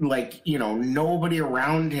 like you know, nobody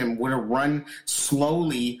around him would have run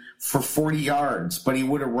slowly for 40 yards, but he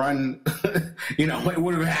would have run, you know, it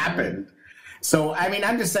would have happened. So I mean,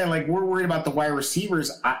 I'm just saying, like, we're worried about the wide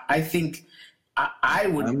receivers. I think I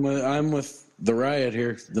would. I'm with the riot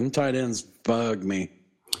here. Them tight ends bug me.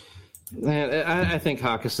 Man, I think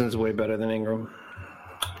Hawkinson's way better than Ingram.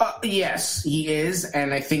 Yes, he is,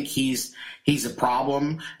 and I think he's a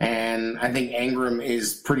problem. And I think Ingram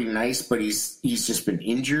is pretty nice, but he's just been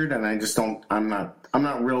injured, and I just don't. I'm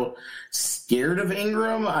not real scared of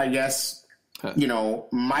Ingram. I guess, you know,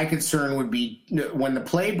 my concern would be when the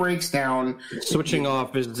play breaks down. Switching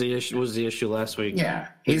off was the issue last week. Yeah,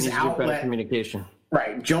 his outlet communication.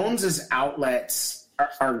 Right, Jones's outlets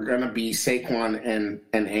are going to be Saquon and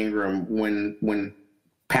Ingram when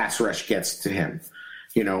pass rush gets to him,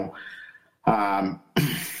 you know.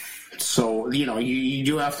 So you know you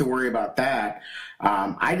do have to worry about that.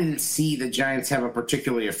 I didn't see the Giants have a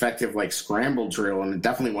particularly effective like scramble drill, and it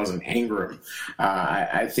definitely wasn't Ingram.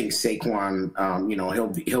 I think Saquon, you know,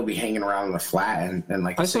 he'll be hanging around in the flat and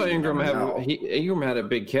like I saw Ingram had a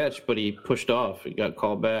big catch, but he pushed off. He got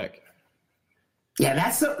called back. Yeah,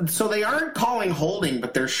 so they aren't calling holding,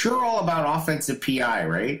 but they're sure all about offensive PI,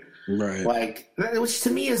 right? Right. Like, which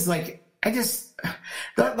to me is like,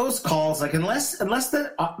 those calls, like unless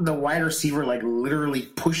the wide receiver like literally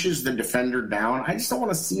pushes the defender down, I just don't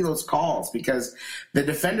want to see those calls because the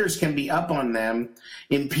defenders can be up on them,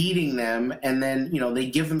 impeding them, and then you know they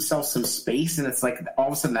give themselves some space, and it's like all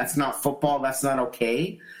of a sudden that's not football, that's not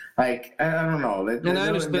okay. Like, I don't know.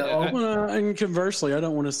 And conversely, I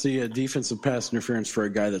don't want to see a defensive pass interference for a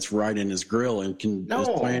guy that's right in his grill and is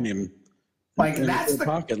playing him like that's the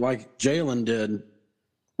pocket, like Jalen did.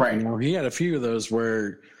 Right. You know, he had a few of those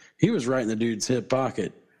where he was right in the dude's hip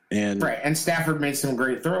pocket. And Stafford made some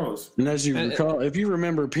great throws. And as you recall, if you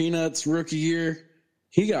remember Peanuts' rookie year,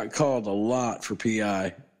 he got called a lot for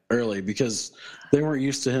PI early because they weren't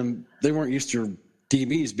used to him. They weren't used to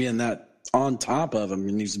DBs being that on top of him,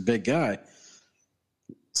 and he's a big guy.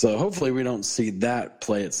 So hopefully we don't see that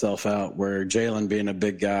play itself out where Jalen being a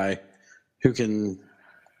big guy who can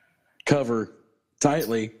cover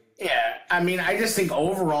tightly. Yeah, I mean, I just think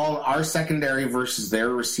overall our secondary versus their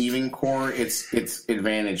receiving core, it's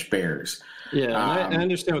advantage Bears. Yeah, I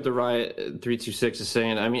understand what the Riot 326 is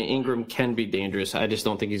saying. I mean, Ingram can be dangerous. I just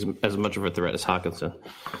don't think he's as much of a threat as Hawkinson.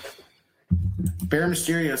 Bear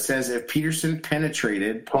Mysterio says if Peterson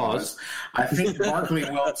penetrated, pause. I think Barkley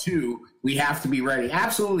will too. We have to be ready.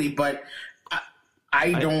 Absolutely, but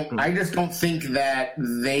I just don't think that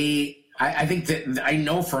they. I think that I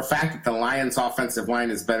know for a fact that the Lions' offensive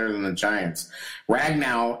line is better than the Giants.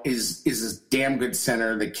 Ragnow is a damn good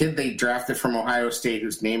center. The kid they drafted from Ohio State,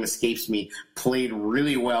 whose name escapes me, played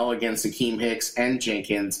really well against Akeem Hicks and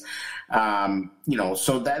Jenkins.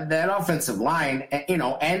 So that offensive line,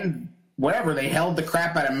 and whatever, they held the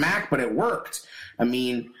crap out of Mac, but it worked. I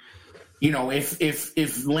mean,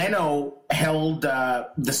 if Leno held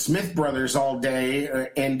the Smith brothers all day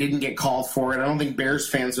and didn't get called for it, I don't think Bears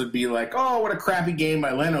fans would be like, "Oh, what a crappy game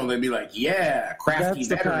by Leno." They'd be like, "Yeah, crafty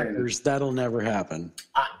That's veteran." the Packers. That'll never happen.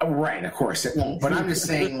 Right, of course it won't. But I'm just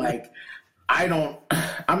saying, like, I'm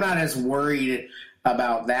not as worried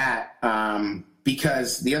about that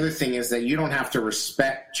because the other thing is that you don't have to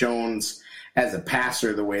respect Jones as a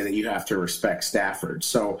passer the way that you have to respect Stafford.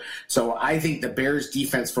 So I think the Bears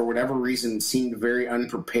defense, for whatever reason, seemed very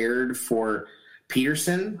unprepared for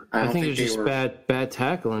Peterson. I think it was just bad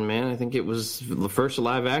tackling, man. I think it was the first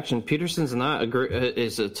live action. Peterson's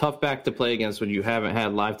is a tough back to play against when you haven't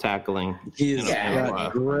had live tackling. He's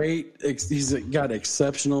got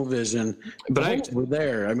exceptional vision. But holes were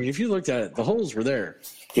there. I mean, if you looked at it, the holes were there.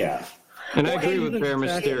 Yeah. And I agree with Bear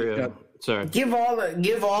Mysterio. Sorry. Give all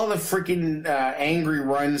the freaking angry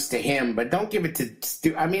runs to him, but don't give it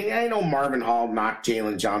to. I mean, I know Marvin Hall knocked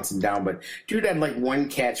Jalen Johnson down, but dude had like one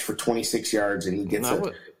catch for 26 yards, and he gets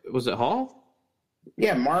was it Hall?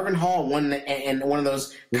 Yeah, Marvin Hall won and one of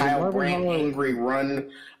those Kyle Brandt angry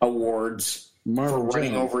run awards for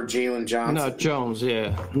running over Jalen Johnson. No, Jones.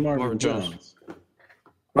 Yeah, Marvin Jones.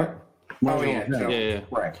 What? Marvin Jones. Yeah.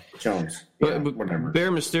 Right, Jones. But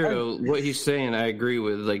Bear Mysterio, what he's saying, I agree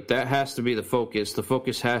with. Like, that has to be the focus. The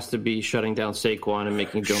focus has to be shutting down Saquon and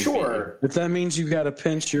making Jones. Sure, but that means you've got to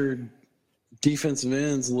pinch your defensive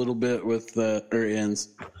ends a little bit with or ends.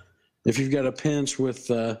 If you've got a pinch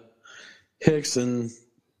with Hicks and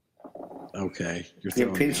you're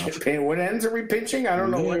throwing what ends are we pinching? I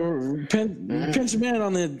don't know. Pinch them in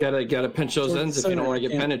on the. Gotta pinch those ends if you don't want to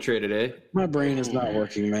get penetrated, eh? My brain is not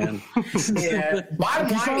working, man. Yeah.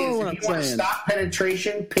 Bottom line is, if you want to stop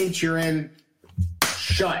penetration, pinch your end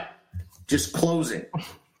shut. Just close it.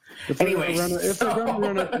 If they're going to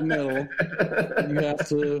run up the middle, you have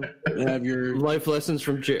to have your life lessons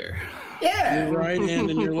from Jer. Yeah, your right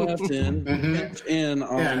end and your left end. In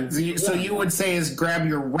on. Yeah. So you would say is grab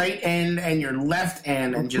your right end and your left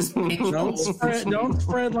end and just pinch. Don't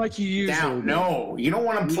spread like you usually. Down. No, you don't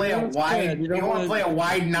want to play a wide. You don't want to play a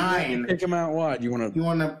wide nine. Kick them out wide. You want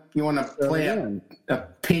to play a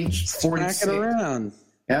pinch 46. Smack it around.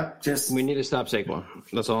 Yep. We need to stop Saquon.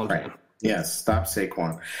 That's all I'm saying. Yes, stop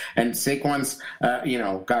Saquon. And Saquon's,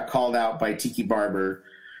 got called out by Tiki Barber,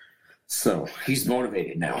 so he's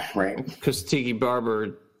motivated now, right? Because Tiki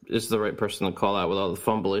Barber is the right person to call out with all the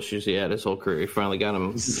fumble issues he had his whole career. He finally got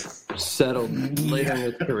him settled later in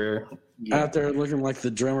his career. Out there looking like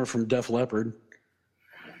the drummer from Def Leppard.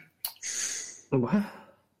 What?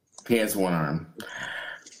 He has one arm.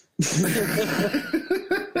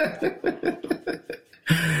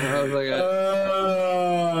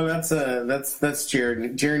 That's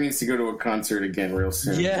Jared. Jared needs to go to a concert again real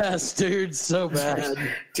soon. Yes, dude, so bad.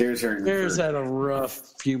 Jared's had a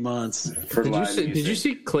rough few months. Did you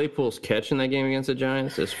see Claypool's catch in that game against the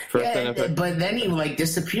Giants? His first NFL? But then he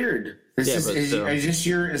disappeared. Is this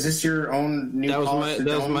your own new? That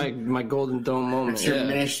was my golden dome moment.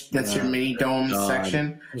 That's your mini dome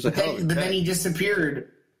section. But then he disappeared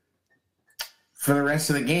for the rest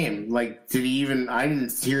of the game. Like, did he even? I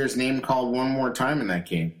didn't hear his name called one more time in that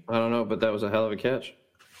game. I don't know, but that was a hell of a catch.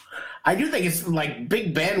 I do think it's like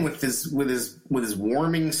Big Ben with his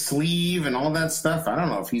warming sleeve and all that stuff. I don't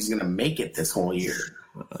know if he's going to make it this whole year.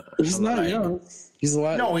 He's not young. He's a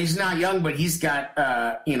lot. No, he's not young, but he's got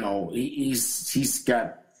he's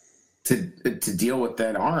got to deal with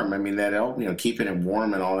that arm. I mean, that keeping it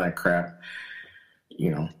warm and all that crap.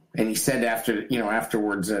 And he said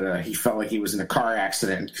afterwards that he felt like he was in a car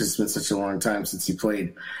accident because it's been such a long time since he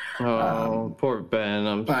played. Oh, poor Ben.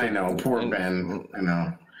 I know, poor Ben. I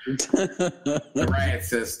know. Right,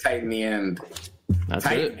 says tighten the end.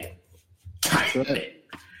 Tighten it.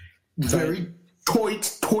 Very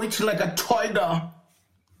tight like a tiger.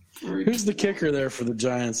 Who's the kicker there for the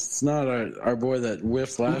Giants? It's not our boy that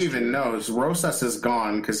whiffed last year. Who even knows? Rosas is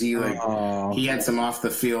gone because he had some off the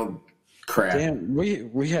field crap. Damn,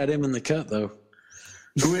 we had him in the cut though.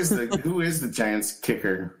 Who is the Giants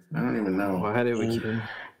kicker? I don't even know. How did we keep him?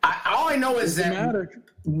 All I know is that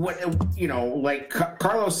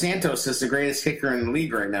Carlos Santos is the greatest kicker in the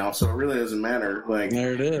league right now, so it really doesn't matter. Like,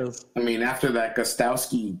 there it is. I mean, after that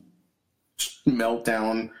Gostowski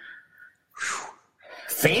meltdown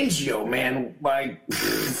Fangio, man, like,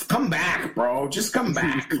 come back, bro. Just come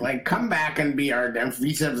back. Like, come back and be our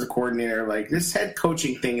defensive coordinator. Like, this head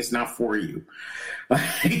coaching thing is not for you.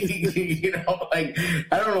 You know, like,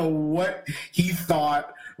 I don't know what he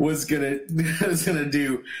thought was gonna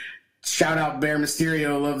do. Shout out Bear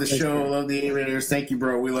Mysterio. Love the show. Love the A-Raiders. Thank you,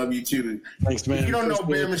 bro. We love you too. Thanks, man. If you don't know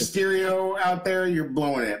Bear Mysterio out there, you're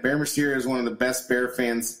blowing it. Bear Mysterio is one of the best Bear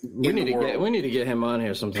fans in the world. We need to get him on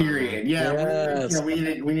here sometime. Period. Yeah, yes. we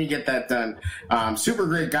need to get that done. Super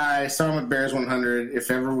great guy. Saw him at Bears 100. If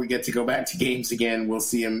ever we get to go back to games again, we'll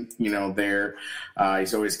see him, there.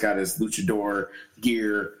 He's always got his luchador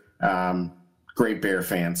gear. Great Bear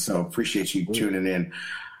fan. So appreciate you tuning in.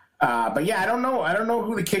 But yeah, I don't know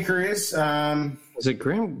who the kicker is. Is it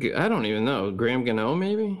Graham? I don't even know. Graham Gano,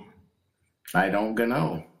 maybe? I don't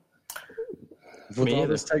know. With all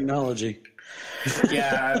this technology.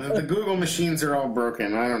 Yeah, the Google machines are all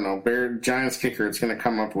broken. I don't know. Giants kicker, it's going to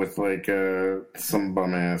come up with like some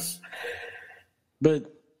bum ass.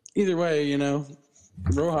 But either way,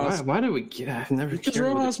 Rojas. Why did we get? I've never. Because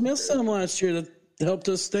Rojas missed some last year that helped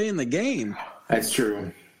us stay in the game. That's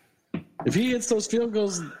true. If he hits those field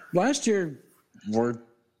goals last year, we're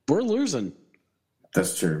losing.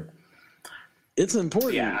 That's true. It's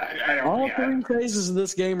important. Yeah, all three phases of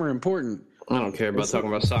this game are important. I don't care about talking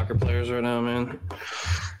about soccer players right now, man.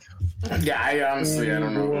 Yeah, I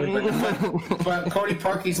don't know. But Cody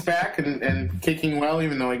Parkey's back and kicking well,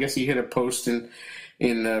 even though I guess he hit a post in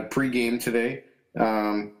pregame today.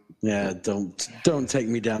 Yeah, don't take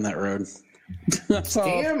me down that road.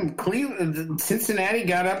 Damn, Cincinnati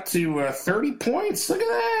got up to 30 points. Look at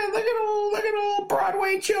that. Look at old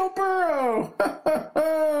Broadway Joe Burrow.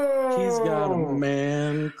 He's got a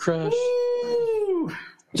man crush. Woo.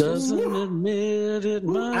 Doesn't admit it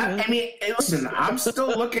much. I mean, listen, I'm still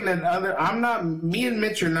looking at me and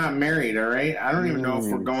Mitch are not married, all right? I don't even know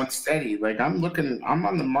if we're going steady. Like, I'm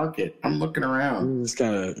on the market. I'm looking around. It's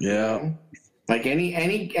kind of, yeah. Like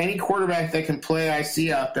any quarterback that can play I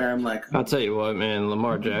see out there, I'm like, I'll tell you what, man,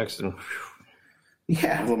 Lamar Jackson.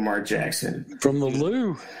 Yeah, Lamar Jackson. From the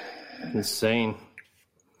Lou. Insane.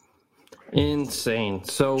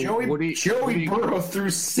 So Joey Burrow threw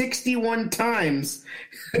 61 times.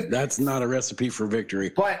 That's not a recipe for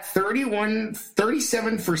victory. But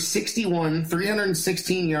 37 for 61,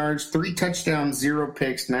 316 yards, 3 touchdowns, 0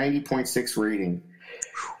 picks, 90.6 rating.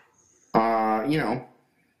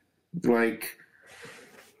 Like,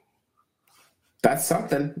 that's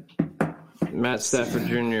something. Matt Stafford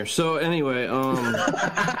Jr. So anyway,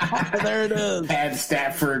 there it is. Pat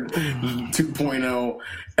Stafford 2.0.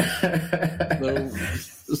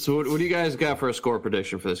 So what do you guys got for a score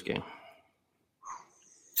prediction for this game?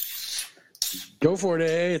 Go for it,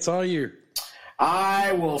 A. It's all you.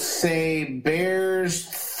 I will say Bears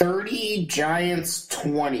 30, Giants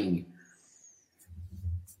 20.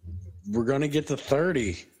 We're gonna get to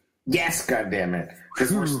 30. Yes, goddammit.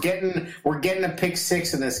 Because we're getting a pick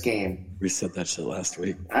 6 in this game. We said that shit last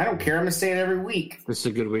week. I don't care. I'm gonna say it every week. This is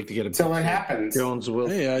a good week to get a pick. Until it happens. Jones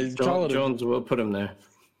will put him there.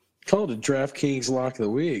 Called it DraftKings Lock of the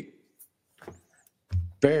Week.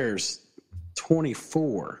 Bears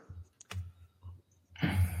 24.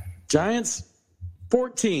 Giants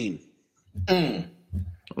 14. And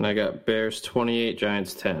I got Bears 28,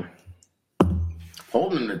 Giants 10.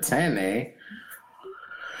 Holding to 10, eh?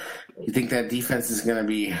 You think that defense is going to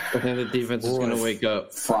be... I think the defense is going to wake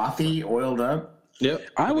up. Frothy, oiled up? Yep.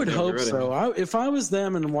 I would hope so. If I was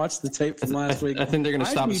them and watched the tape from last week, I think they're going to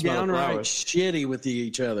stop I'd be downright shitty with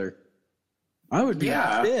each other. I would be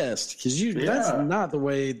pissed because that's not the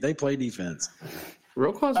way they play defense.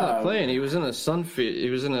 Roquan's not playing. He was in a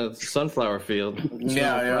sunflower field.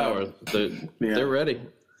 They're ready.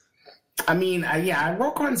 I mean,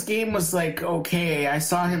 Roquan's game was like okay. I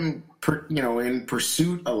saw him, in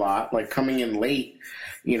pursuit a lot, like coming in late,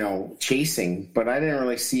 chasing. But I didn't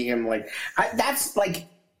really see him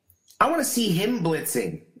I want to see him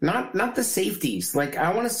blitzing, not the safeties. Like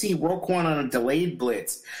I want to see Roquan on a delayed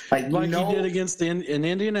blitz, like he did against in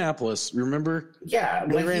Indianapolis. Remember? Yeah,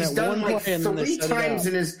 like he's done like 3 times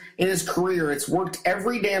in his career. It's worked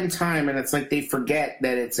every damn time, and it's like they forget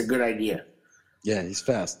that it's a good idea. Yeah, he's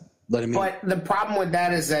fast. But the problem with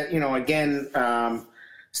that is that, again,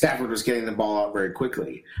 Stafford was getting the ball out very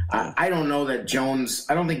quickly. I don't know that Jones –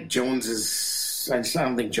 I don't think Jones is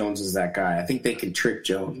that guy. I think they can trick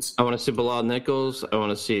Jones. I want to see Bilal Nichols. I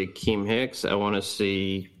want to see Akeem Hicks. I want to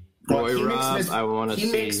see Roy Robb. He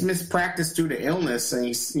makes mispractice due to illness, and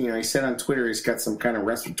he said on Twitter he's got some kind of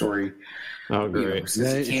respiratory – Oh, great. I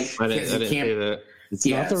didn't say that. It's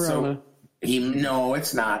not the Rona. No,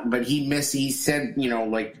 it's not. But he said,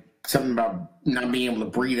 something about not being able to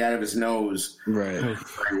breathe out of his nose right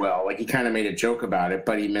very well. Like he kind of made a joke about it,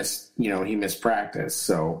 but he missed practice.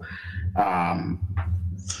 So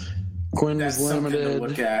Quinn that's was something limited. to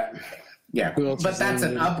look at. Yeah, but that's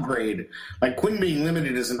an upgrade. Like Quinn being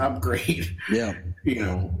limited is an upgrade. Yeah.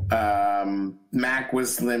 Mac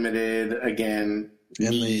was limited again.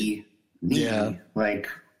 Knee. Yeah. Like,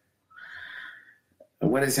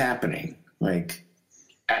 what is happening? Like,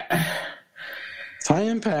 it's high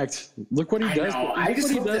impact. Look what he does. Look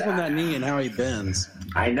what he does on that knee and how he bends.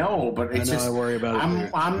 I know, but it's I worry about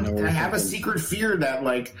it. I have a secret fear that,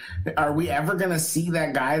 like, are we ever going to see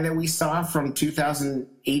that guy that we saw from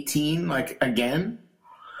 2018, like, again?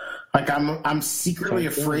 Like, I'm secretly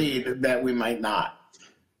afraid that we might not.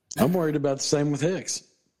 I'm worried about the same with Hicks.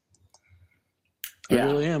 I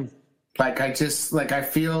really am. Like, I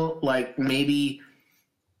feel like maybe,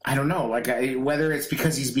 I don't know, like whether it's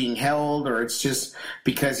because he's being held or it's just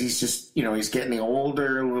because he's just, he's getting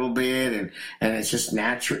older a little bit and it's just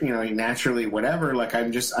naturally whatever. Like,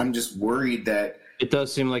 I'm just worried that. It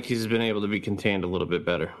does seem like he's been able to be contained a little bit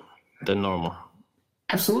better than normal.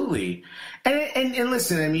 Absolutely. And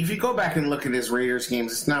listen, I mean, if you go back and look at his Raiders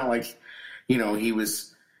games, it's not like,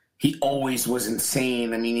 he always was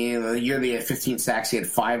insane. I mean, the year they had 15 sacks, he had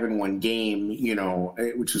 5 in one game,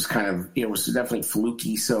 which was kind of, was definitely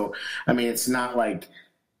fluky. So, I mean, it's not like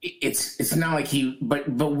he, but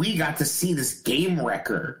we got to see this game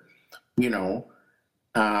wrecker,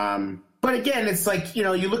 But again, it's like,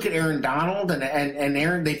 you look at Aaron Donald and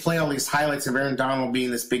Aaron, they play all these highlights of Aaron Donald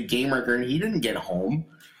being this big game wrecker, and he didn't get home.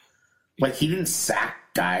 Like, he didn't sack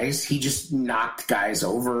guys. He just knocked guys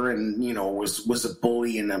over and, was a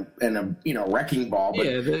bully and a wrecking ball. But,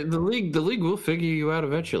 yeah, the league will figure you out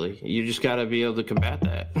eventually. You just got to be able to combat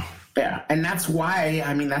that. Yeah, and that's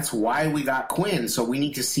why we got Quinn. So we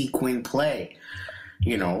need to see Quinn play.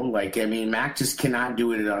 Mac just cannot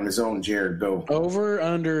do it on his own. Jared, go. Over,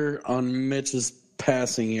 under on Mitch's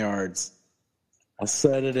passing yards. I'll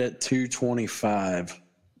set it at 225.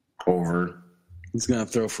 Over. He's going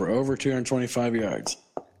to throw for over 225 yards.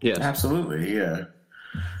 Yes. Absolutely, yeah.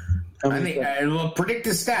 I think we'll predict the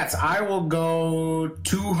stats. I will go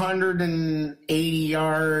 280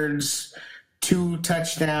 yards, 2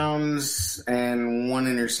 touchdowns, and 1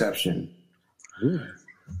 interception. Ooh.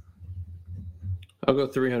 I'll go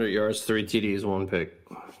 300 yards, 3 TDs, 1 pick.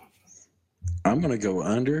 I'm going to go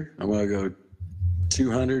under. I'm going to go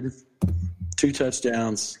 200, 2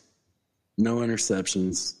 touchdowns, no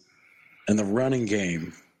interceptions. And the running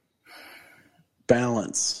game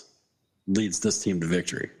balance leads this team to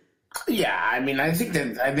victory. Yeah, I mean, I think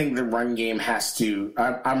the run game has to.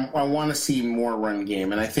 I want to see more run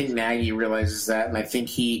game, and I think Nagy realizes that, and I think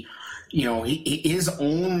his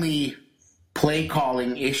only play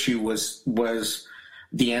calling issue was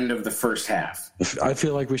the end of the first half. I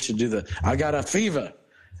feel like we should do I got a fever,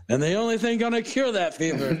 and the only thing going to cure that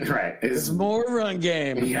fever right is more run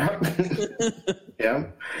game. Yeah.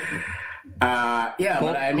 Yeah.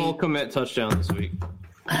 But I mean, Cole Kmet touchdown this week.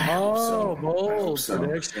 Bold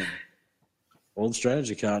prediction. Bold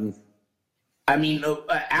strategy, Cotton. I mean,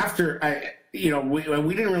 we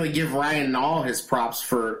didn't really give Ryan Nall his props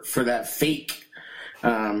for that fake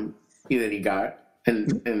that he got,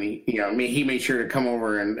 and he made sure to come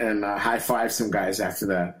over and high five some guys after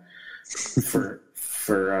that for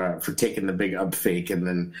taking the big up fake, and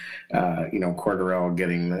then Cordarrelle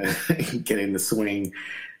getting the swing.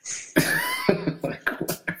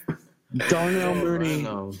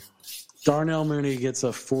 Darnell Mooney gets a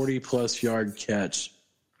 40-plus yard catch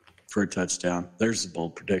for a touchdown. There's a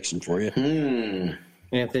bold prediction for you.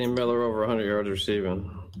 Anthony Miller over 100 yards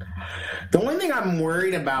receiving. The only thing I'm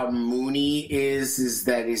worried about Mooney is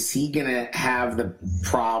he going to have the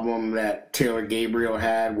problem that Taylor Gabriel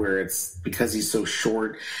had, where it's because he's so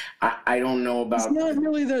short. I don't know about. He's not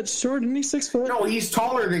really that short, isn't he? 6 foot. No, he's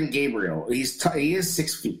taller than Gabriel. He is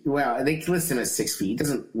 6 feet. Well, they list him as 6 feet. He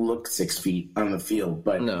doesn't look 6 feet on the field,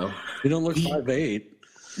 but no, he don't look 5'8".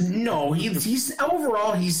 No, he's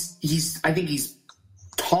overall he's I think he's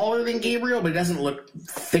taller than Gabriel, but he doesn't look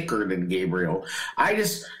thicker than Gabriel.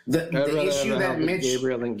 The issue that Mitch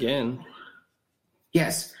Gabriel than Ginn.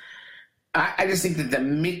 Yes. I just think that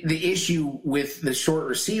the issue with the short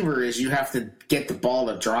receiver is you have to get the ball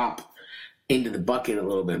to drop into the bucket a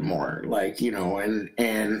little bit more,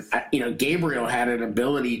 and Gabriel had an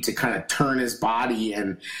ability to kind of turn his body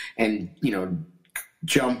and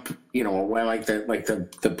jump, like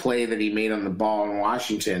the play that he made on the ball in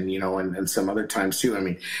Washington, and some other times too. I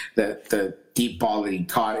mean, the deep ball that he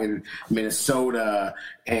caught in Minnesota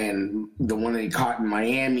and the one that he caught in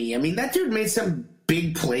Miami. I mean, that dude made some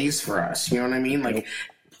big plays for us. You know what I mean? Like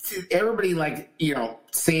everybody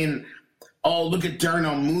saying, oh, look at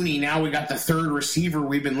Darnell Mooney. Now we got the third receiver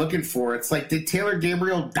we've been looking for. It's like, did Taylor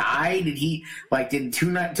Gabriel die? Did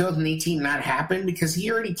 2018 not happen? Because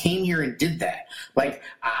he already came here and did that. Like,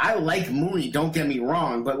 I like Mooney, don't get me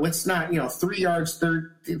wrong, but let's not,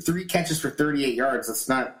 3 catches for 38 yards. Let's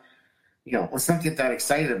not get that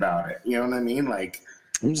excited about it. You know what I mean? Like,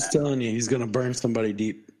 I'm just telling you, he's going to burn somebody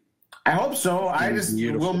deep. I hope so.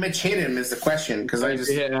 Will Mitch hit him is the question. Because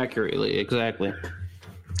accurately, exactly.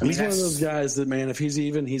 He's one of those guys that, man, if he's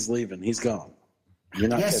even, he's leaving. He's gone.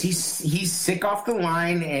 He's sick off the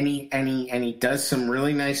line, and he does some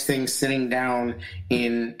really nice things sitting down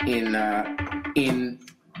in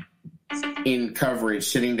coverage,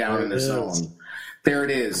 sitting down in the zone. There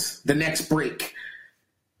it is. The next break.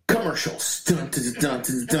 Commercials. Dun, dun, dun,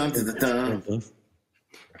 dun, dun, dun, dun, dun.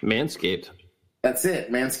 Manscaped. That's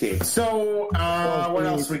it, Manscaped. So, what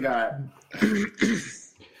else we got?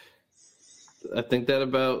 I think that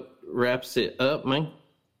about wraps it up, man.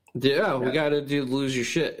 Yeah, we got to lose your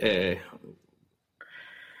shit.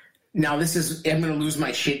 Now, I'm going to lose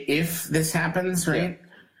my shit if this happens, right?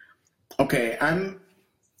 Yeah. Okay,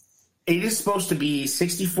 it is supposed to be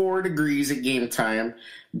 64 degrees at game time,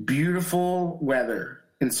 beautiful weather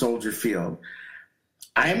in Soldier Field.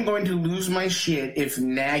 I'm going to lose my shit if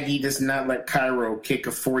Nagy does not let Cairo kick a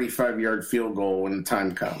 45-yard field goal when the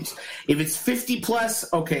time comes. If it's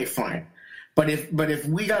 50-plus, okay, fine. But if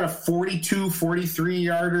we got a 42,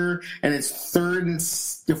 43-yarder and it's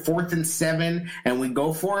 4th and 7 and we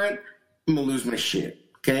go for it, I'm going to lose my shit,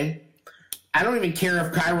 okay? I don't even care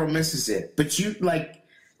if Cairo misses it. But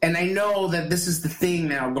and I know that this is the thing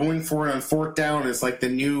now, going for it on 4th down is like the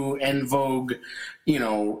new en vogue,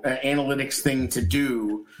 analytics thing to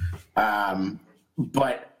do.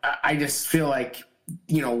 But I just feel like,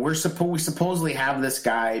 we supposedly have this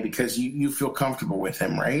guy because you feel comfortable with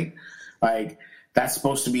him, right? Like, that's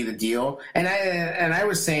supposed to be the deal. And I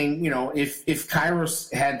was saying, if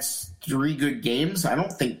Kairos had 3 good games, I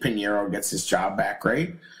don't think Pinheiro gets his job back,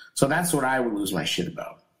 right? So that's what I would lose my shit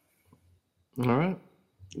about. All right.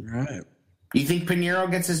 You think Pinheiro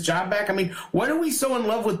gets his job back? I mean, what are we so in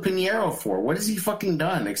love with Pinheiro for? What has he fucking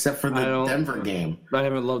done except for the Denver game? I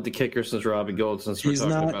haven't loved the kicker since Robbie Gold, since we're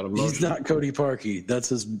talking about emotion. He's not Cody Parkey. That's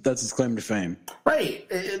his claim to fame. Right.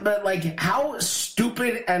 But, how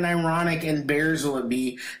stupid and ironic and Bears will it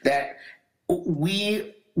be that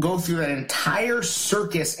we go through that entire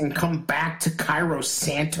circus and come back to Cairo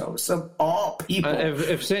Santos, of all people.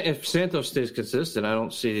 If Santos stays consistent, I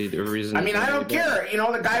don't see the reason. I mean, I don't care.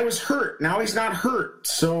 The guy was hurt. Now he's not hurt.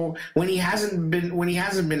 So when he hasn't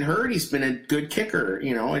been hurt, he's been a good kicker.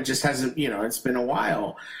 It just hasn't. It's been a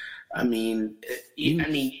while. I mean,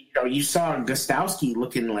 you saw Gostowski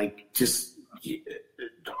looking like just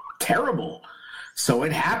terrible. So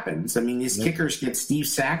it happens. I mean, these kickers get Steve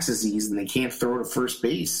Sachs disease and they can't throw to first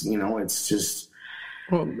base. It's just.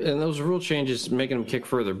 Well, and those rule changes making them kick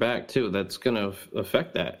further back too. That's going to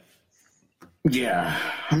affect that. Yeah,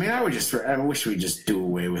 I mean, I wish we'd just do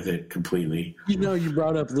away with it completely. You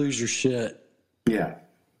brought up lose your shit. Yeah.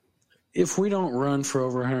 If we don't run for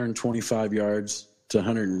over 125 yards to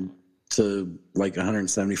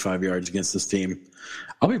 175 yards against this team,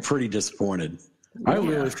 I'll be pretty disappointed. I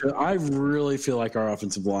really feel like our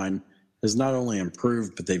offensive line has not only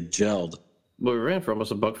improved, but they've gelled. Well, we ran for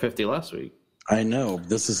almost $150 last week. I know.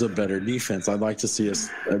 This is a better defense. I'd like to see us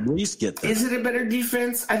at least get there. Is it a better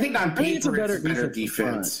defense? I think on paper it's a better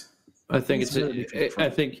defense. I think it's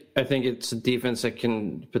a defense that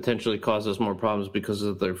can potentially cause us more problems because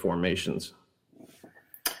of their formations.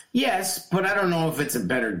 Yes, but I don't know if it's a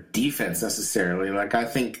better defense necessarily. I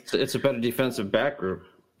think it's a better defensive back group.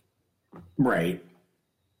 Right.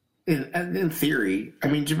 In theory, I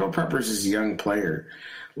mean, Jabril Peppers is a young player.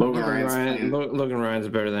 Logan Ryan's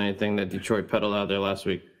better than anything that Detroit peddled out there last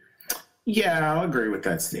week. Yeah, I'll agree with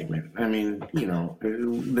that statement. I mean,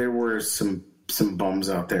 there were some bums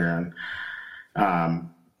out there, and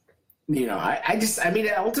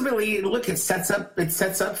ultimately, look, it sets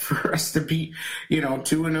up for us to be,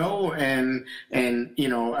 2-0,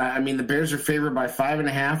 and the Bears are favored by 5.5.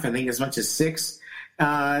 I think as much as 6.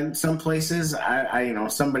 In some places,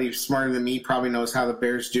 somebody smarter than me probably knows how the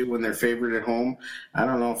Bears do when they're favored at home. I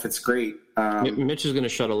don't know if it's great. Mitch is going to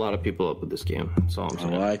shut a lot of people up with this game. That's all I'm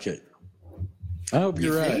saying. I like it. I hope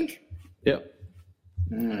you're right. Think? Yep.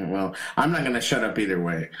 Well, I'm not going to shut up either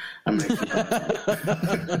way. I'm going to keep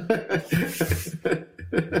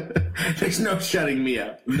up. There's no shutting me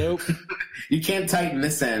up. Nope. You can't tighten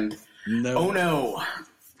this end. No. Oh, no.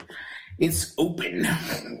 It's open.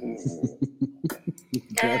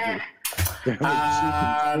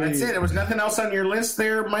 That's it. There was nothing else on your list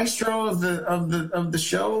there, Maestro of the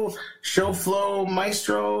show flow,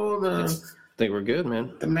 Maestro. I think we're good,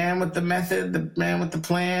 man. The man with the method, the man with the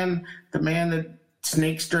plan, the man that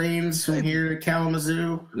snake strains from here to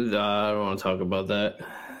Kalamazoo. I don't want to talk about that.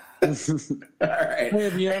 All right. Hey,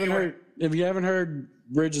 if you haven't heard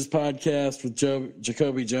Bridges' podcast with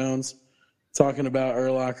Jacoby Jones talking about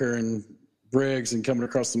Urlacher and Briggs and coming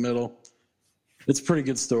across the middle, it's a pretty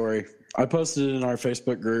good story. I posted it in our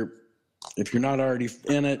Facebook group. If you're not already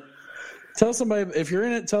in it, tell somebody. If you're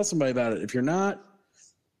in it, tell somebody about it. If you're not,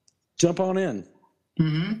 jump on in.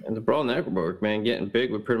 Mm-hmm. And the Brawl Network, man, getting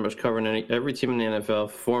big. We're pretty much covering every team in the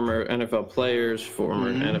NFL, former NFL players,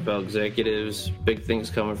 former NFL executives. Big things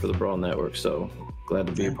coming for the Brawl Network. So glad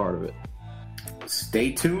to be a part of it.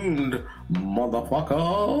 Stay tuned,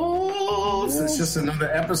 motherfuckers. It's just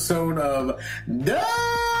another episode of The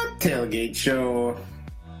Tailgate Show.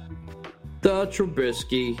 The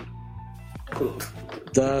Trubisky.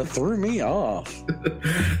 Threw me off.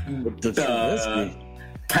 The Trubisky.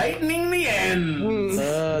 Tightening the end.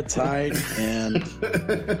 The tight end.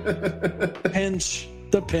 Pinch.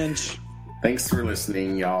 The pinch. Thanks for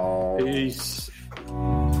listening, y'all. Peace.